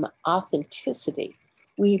poem authenticity.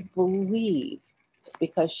 We believe,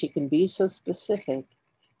 because she can be so specific,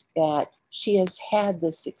 that she has had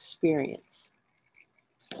this experience.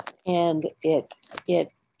 And it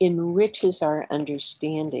enriches our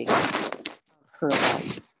understanding of her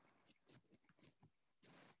life.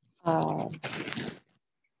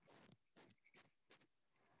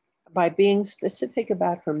 By being specific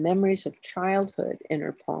about her memories of childhood in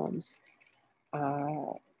her poems,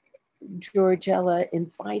 Georgella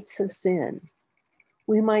invites us in.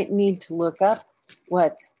 We might need to look up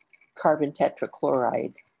what carbon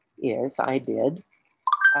tetrachloride is. I did.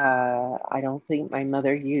 I don't think my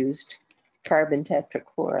mother used carbon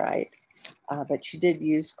tetrachloride, but she did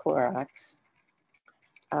use Clorox.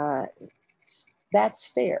 That's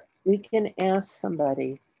fair. We can ask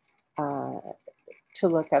somebody to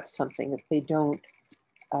look up something if they don't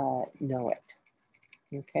know it.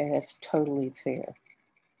 Okay, that's totally fair.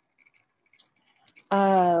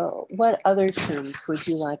 What other terms would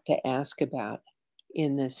you like to ask about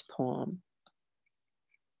in this poem?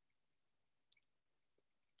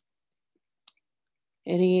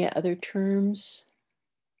 Any other terms?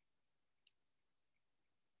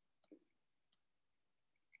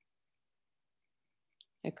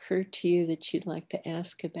 Occur to you that you'd like to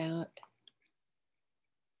ask about?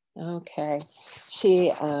 Okay,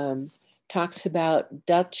 she talks about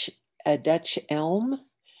a Dutch elm.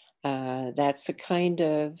 That's a kind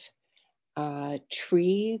of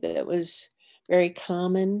tree that was very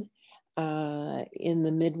common in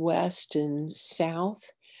the Midwest and South.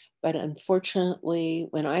 But unfortunately,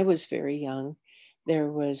 when I was very young,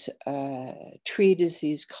 there was a tree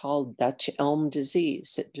disease called Dutch elm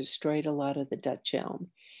disease that destroyed a lot of the Dutch elm.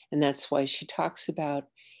 And that's why she talks about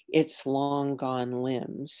its long gone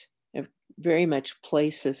limbs. It very much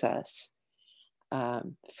places us.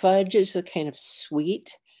 Fudge is a kind of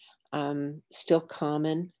sweet, still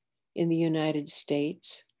common in the United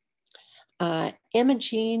States.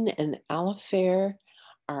 Imogene and Alifair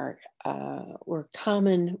were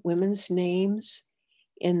common women's names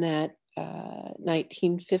in that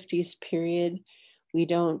 1950s period. We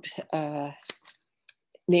don't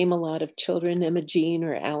name a lot of children Imogene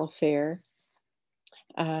or Alifair.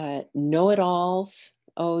 Know-it-alls,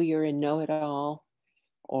 oh, you're a know-it-all,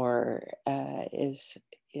 or is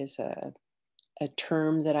a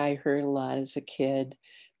term that I heard a lot as a kid.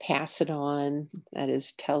 Pass it on, that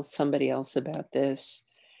is, tell somebody else about this.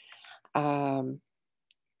 We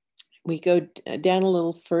go down a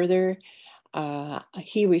little further.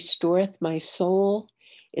 He restoreth my soul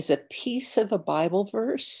is a piece of a Bible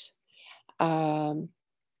verse common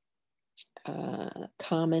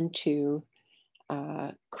to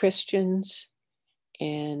Christians,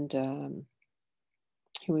 and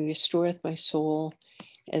he restoreth my soul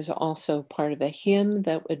is also part of a hymn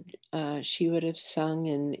that she would have sung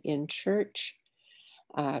in church.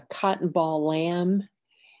 Cotton Ball Lamb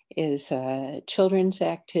is a children's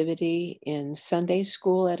activity in Sunday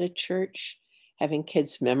school at a church. Having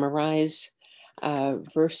kids memorize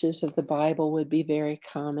verses of the Bible would be very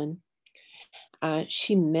common.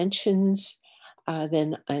 She mentions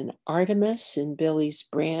then an Artemis in Billy's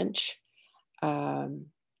Branch,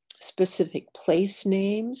 specific place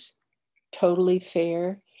names, totally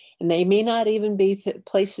fair. And they may not even be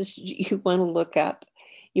places you want to look up.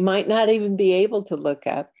 You might not even be able to look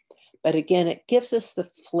up. But again, it gives us the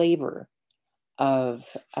flavor of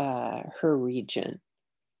her region.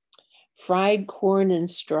 Fried corn and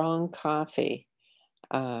strong coffee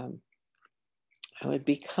would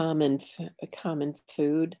be common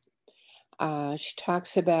food. She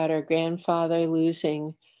talks about her grandfather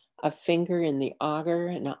losing a finger in the auger.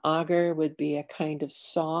 An auger would be a kind of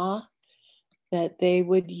saw that they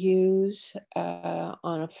would use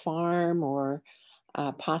on a farm or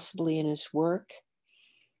possibly in his work.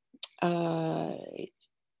 Then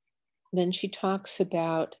she talks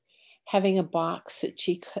about having a box that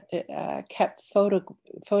she kept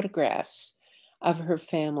photographs of her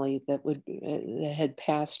family that had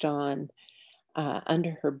passed on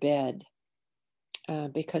under her bed,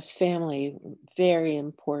 because family, very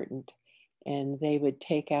important, and they would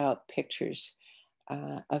take out pictures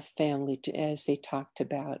of family as they talked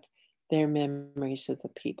about their memories of the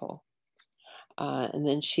people. And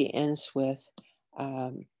then she ends with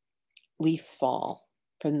leaf fall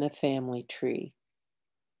from the family tree.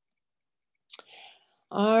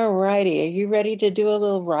 All righty, are you ready to do a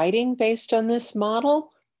little writing based on this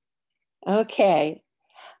model? Okay,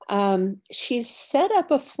 she's set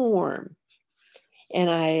up a form, and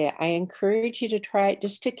I encourage you to try it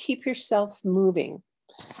just to keep yourself moving.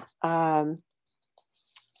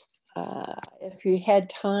 If you had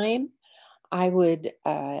time, I would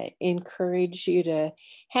encourage you to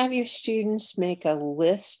have your students make a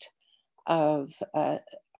list of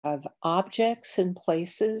objects and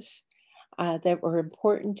places that were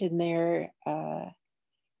important in their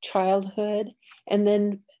childhood, and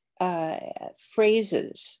then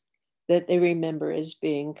phrases that they remember as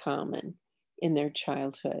being common in their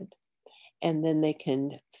childhood. And then they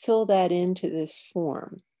can fill that into this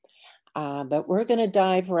form. But we're going to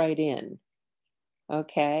dive right in.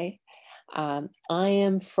 Okay. I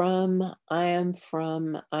am from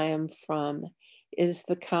is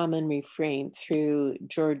the common refrain through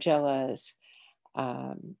Georgella's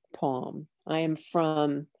poem. I am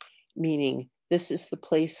from, meaning this is the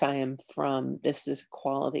place I am from. This is a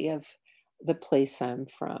quality of the place I'm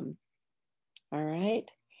from. All right.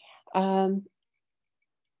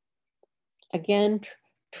 Again,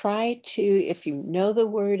 try to, if you know the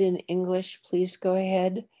word in English, please go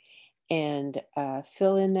ahead and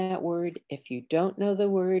fill in that word. If you don't know the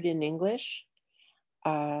word in English,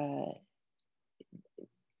 add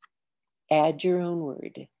your own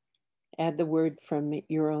word. Add the word from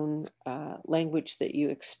your own language that you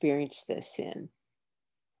experience this in.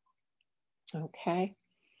 Okay.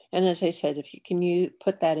 And as I said, if you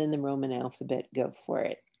put that in the Roman alphabet, go for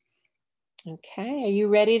it. Okay, are you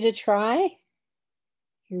ready to try?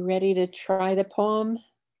 You ready to try the poem?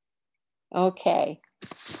 Okay.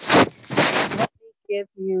 Let me give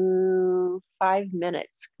you 5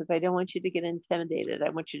 minutes because I don't want you to get intimidated. I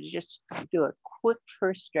want you to just do a quick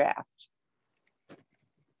first draft.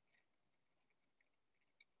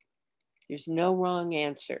 There's no wrong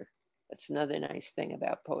answer. That's another nice thing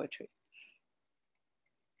about poetry.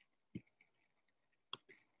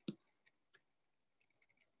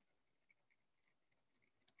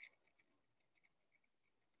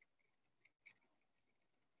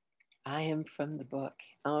 I am from the book.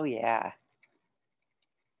 Oh, yeah.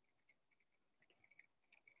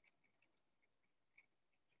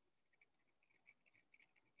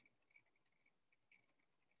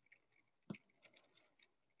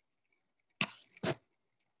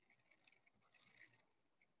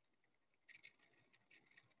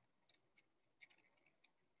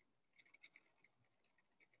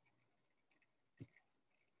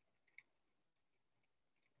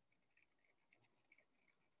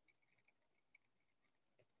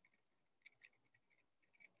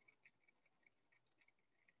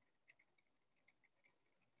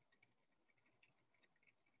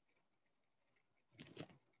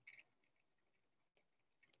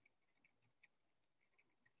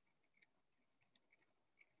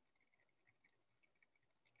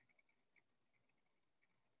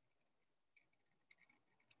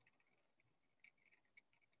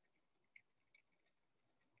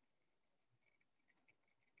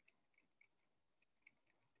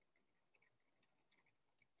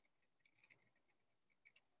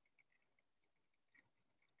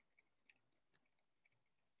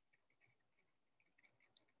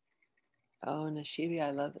 Oh, Nashibi, I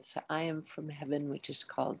love this. I am from heaven, which is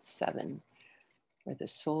called 7, where the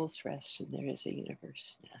souls rest and there is a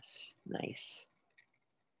universe nest. Nice.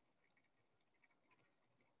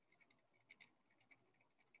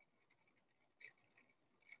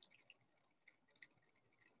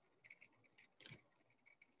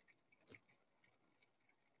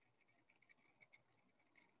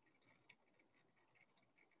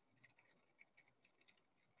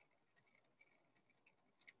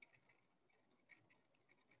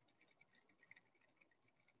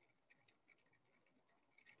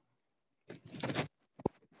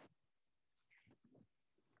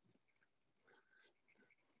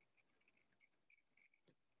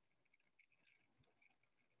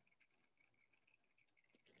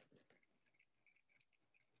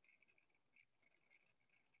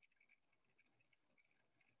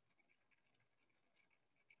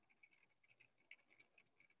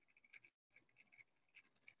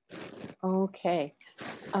 Okay.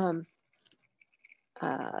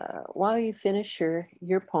 While you finish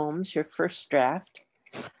your poems, your first draft,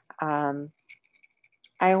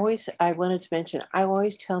 I wanted to mention, I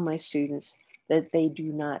always tell my students that they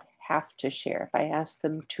do not have to share. If I ask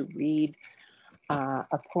them to read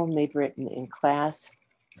a poem they've written in class,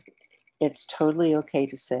 it's totally okay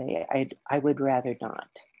to say, I would rather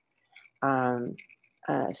not,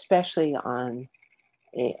 especially on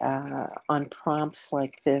prompts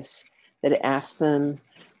like this that ask them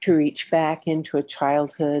to reach back into a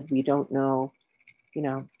childhood. We don't know,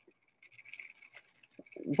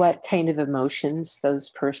 what kind of emotions those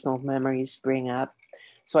personal memories bring up.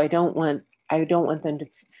 So I don't want them to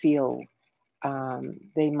feel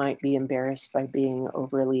they might be embarrassed by being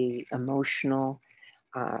overly emotional.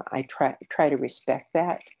 I try to respect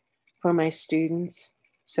that for my students.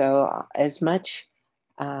 So as much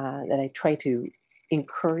that I try to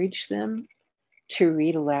encourage them to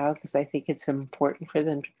read aloud, because I think it's important for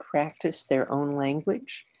them to practice their own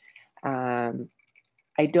language. I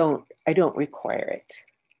don't require it.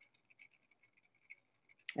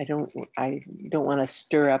 I don't want to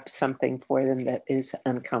stir up something for them that is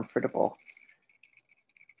uncomfortable.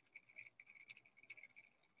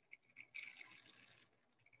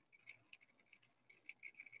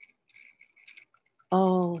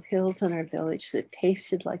 Oh, hills in our village that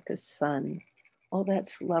tasted like the sun. Oh,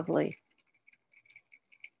 that's lovely.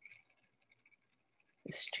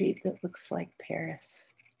 The street that looks like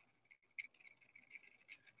Paris.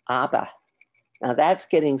 Abba. Now that's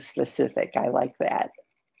getting specific. I like that.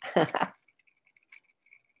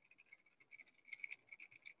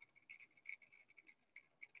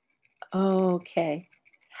 Okay.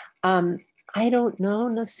 I don't know,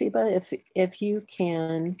 Nasiba, if you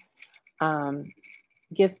can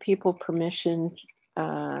give people permission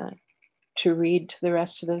to read to the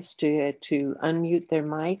rest of us, to unmute their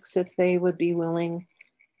mics if they would be willing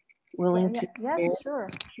to. Yes, sure.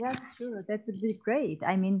 Yes, sure. That would be great.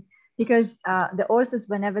 I mean, because the authors,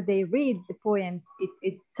 whenever they read the poems,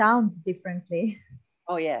 it sounds differently.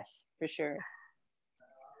 Oh, yes, for sure.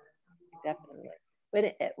 Definitely.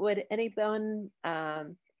 Would anyone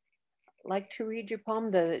like to read your poem.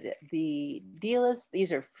 The deal is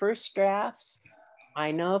these are first drafts.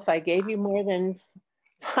 I know if I gave you more than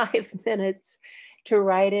 5 minutes to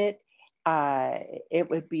write it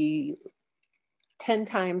would be 10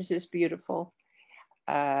 times as beautiful.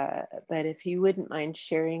 But if you wouldn't mind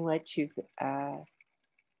sharing what you've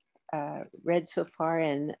read so far,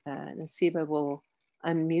 and Nasiba will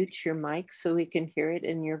unmute your mic so we can hear it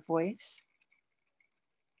in your voice.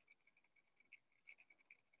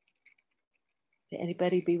 Would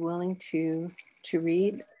anybody be willing to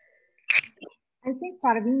read? I think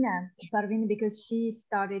Parvina, because she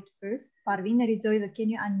started first. Parvina Rizoeva, can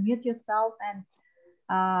you unmute yourself and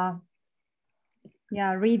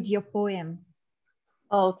yeah, read your poem?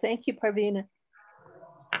 Oh, thank you, Parvina.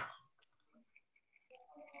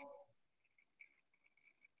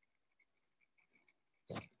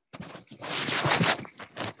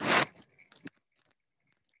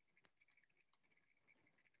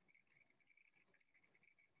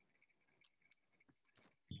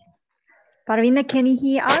 Parvina, can you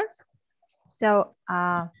hear us? So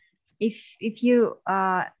if you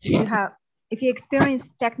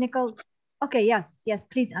experience technical, okay, yes,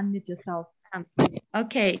 please unmute yourself.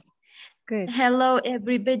 Okay. Good. Hello,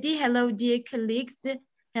 everybody. Hello, dear colleagues.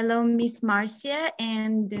 Hello, Miss Marcia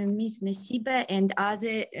and Miss Nasiba and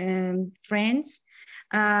other friends.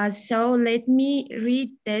 So let me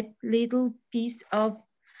read that little piece of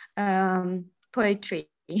poetry,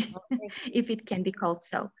 if it can be called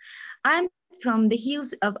so. I'm from the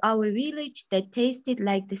hills of our village that tasted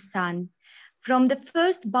like the sun, from the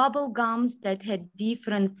first bubble gums that had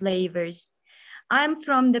different flavors. I'm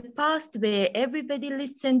from the past where everybody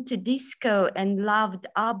listened to disco and loved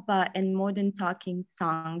ABBA and modern talking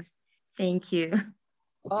songs. Thank you.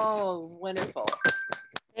 Oh, wonderful.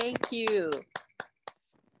 Thank you.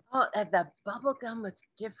 Oh, the bubble gum with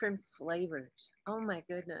different flavors. Oh my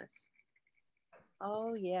goodness.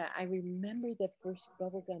 Oh yeah, I remember the first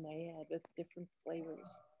bubble gum I had with different flavors.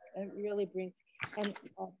 It really brings, and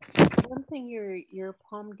one thing your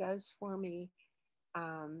poem does for me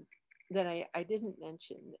that I didn't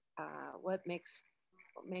mention, what makes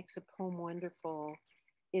a poem wonderful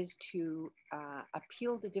is to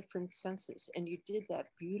appeal to different senses. And you did that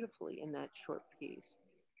beautifully in that short piece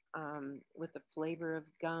with the flavor of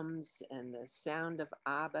gums and the sound of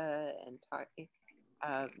ABBA and talking.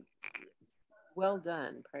 Well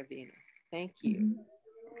done, Pravina. Thank you.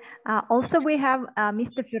 Mm-hmm. Also, we have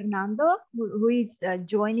Mr. Fernando, who is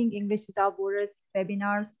joining English Without Borders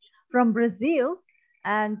webinars from Brazil.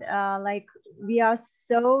 And like, we are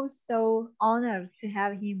so honored to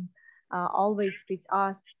have him always with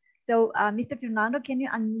us. So, Mr. Fernando, can you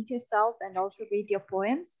unmute yourself and also read your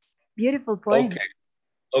poems? Beautiful poems.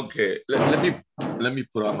 Okay. Let me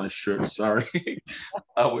put on my shirt. Sorry,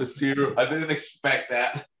 I was here. I didn't expect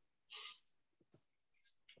that.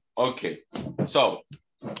 Okay, so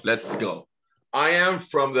let's go. I am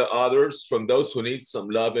from the others, from those who need some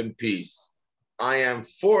love and peace. I am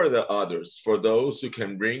for the others, for those who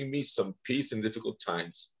can bring me some peace in difficult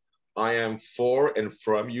times. I am for and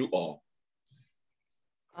from you all.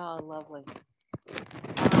 Oh, lovely.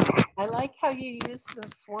 I like how you use the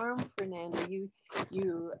form, Fernando.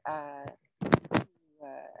 You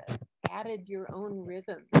added your own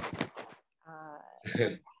rhythm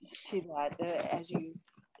to that as you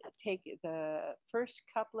take the first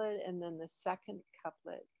couplet and then the second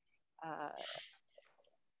couplet,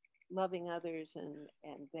 loving others and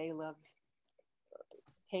they love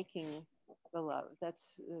taking the love.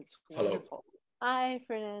 That's wonderful. Hi,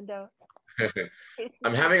 Fernando.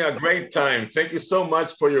 I'm having a great time. Thank you so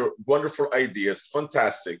much for your wonderful ideas.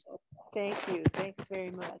 Fantastic. Thank you. Thanks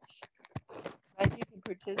very much. Glad you can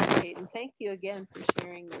participate, and thank you again for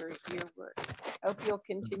sharing your work. I hope you'll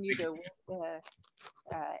continue to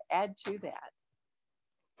add to that.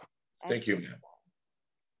 Thank you, ma'am.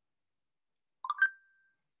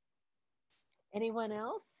 Anyone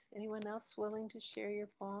else? Anyone else willing to share your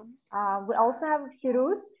poems? We also have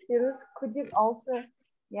Firuz. Firuz, could you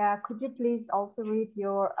please also read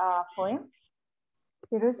your poem?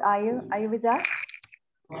 Firuz, are you with us?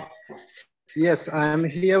 Yes, I'm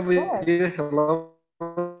here with you. Hello,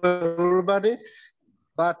 everybody.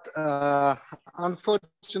 But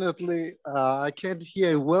unfortunately, I can't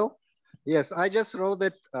hear you well. Yes, I just wrote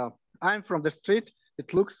that I'm from the street.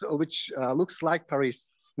 It looks like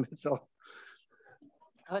Paris. That's all.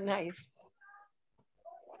 Oh, nice.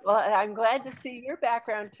 Well, I'm glad to see your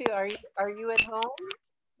background too. Are you at home,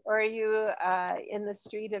 or are you in the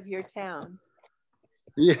street of your town?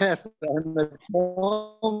 Yes, I'm at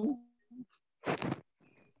home.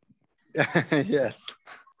 Yes.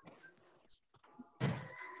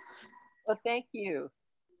 Well, thank you.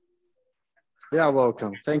 Yeah,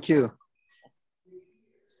 welcome. Thank you.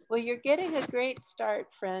 Well, you're getting a great start,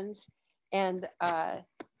 friends, and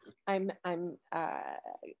I'm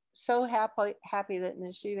so happy that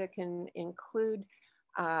Nashiba can include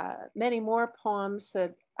many more poems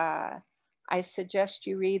that I suggest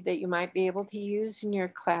you read that you might be able to use in your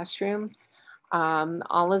classroom.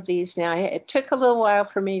 All of these now, it took a little while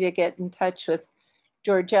for me to get in touch with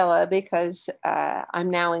Georgella because I'm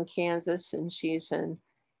now in Kansas and she's in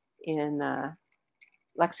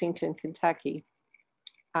Lexington, Kentucky.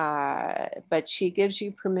 But she gives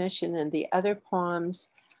you permission, and the other poems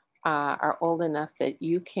are old enough that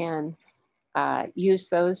you can use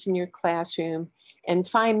those in your classroom and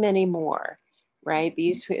find many more, right?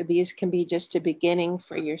 These can be just a beginning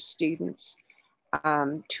for your students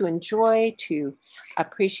to enjoy, to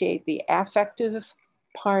appreciate the affective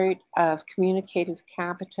part of communicative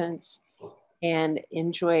competence and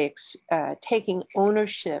enjoy taking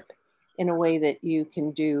ownership in a way that you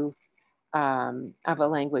can do of a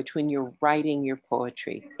language when you're writing your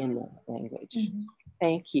poetry in that language. Mm-hmm.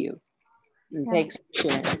 Thank you. And yeah. Thanks for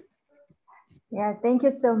sharing. Yeah, thank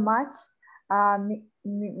you so much,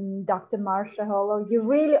 Dr. Marcia Hurlow. You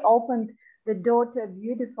really opened the door to a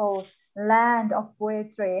beautiful land of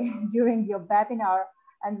poetry during your webinar,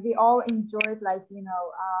 and we all enjoyed, like, you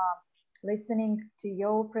know, listening to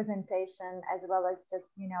your presentation, as well as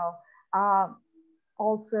just, you know,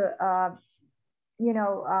 also you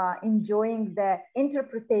know, enjoying the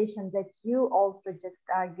interpretation that you also just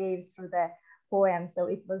gave through the poem. So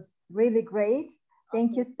it was really great.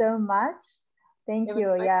 Thank you so much. Thank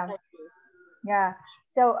you. Yeah. Yeah.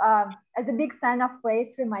 So as a big fan of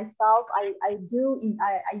poetry myself, I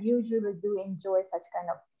usually do enjoy such kind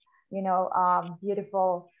of, you know,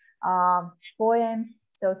 beautiful poems.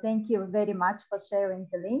 So thank you very much for sharing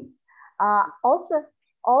the links.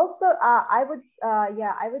 Also, I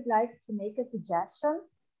would like to make a suggestion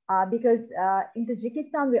because in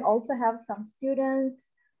Tajikistan, we also have some students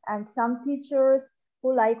and some teachers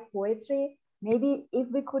who like poetry. Maybe if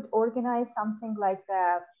we could organize something like,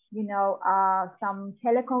 you know, some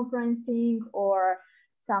teleconferencing or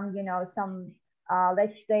some, you know, some,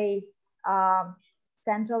 let's say,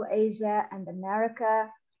 Central Asia and America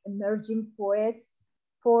emerging poets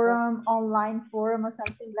forum, online forum or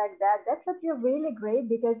something like that. That would be really great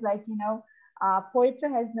because, like, you know,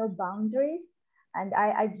 poetry has no boundaries. And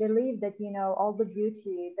I believe that, you know, all the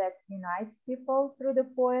beauty that unites people through the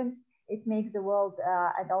poems, it makes the world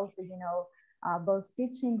and also, you know, both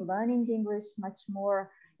teaching, learning English much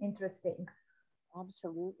more interesting.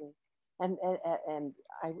 Absolutely. And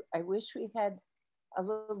I wish we had a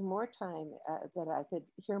little more time that I could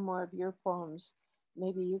hear more of your poems.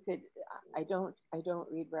 Maybe you could, I don't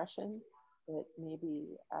read Russian, but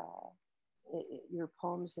maybe your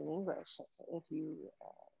poems in English, if you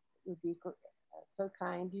would be so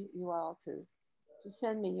kind, you all to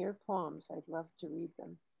send me your poems. I'd love to read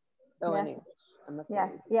them. Though yes.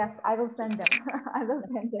 Anyway, yes, I will send them. I will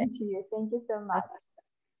send them to you. Thank you so much.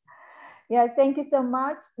 Yeah, thank you so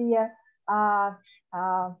much, dear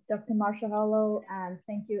Dr. Marcia Hurlow, and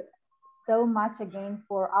thank you so much again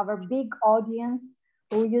for our big audience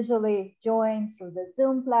who usually join through the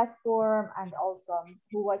Zoom platform and also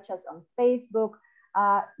who watch us on Facebook.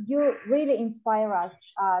 You really inspire us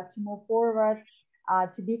to move forward,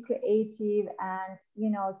 to be creative, and, you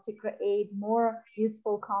know, to create more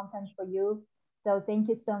useful content for you. So thank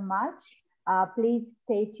you so much. Please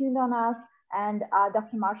stay tuned on us. And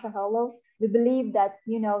Dr. Marcia Hurlow, we believe that,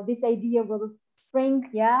 you know, this idea will spring,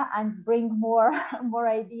 yeah, and bring more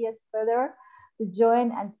ideas further to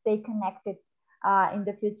join and stay connected in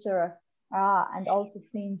the future, and also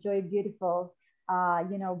to enjoy beautiful,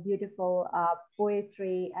 you know, beautiful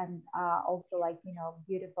poetry and also, like, you know,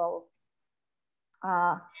 beautiful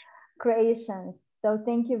creations. So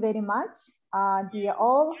thank you very much, dear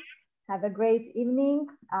all. Have a great evening,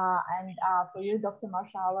 and for you, Dr.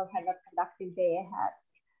 Marcia, have a productive day ahead.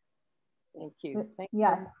 Thank you.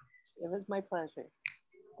 Yes. It was my pleasure.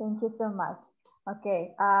 Thank you so much.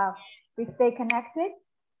 Okay, please stay connected.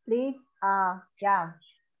 Please, yeah,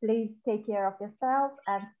 please take care of yourself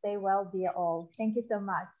and stay well, dear all. Thank you so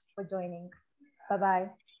much for joining. Bye-bye.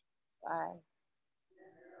 Bye.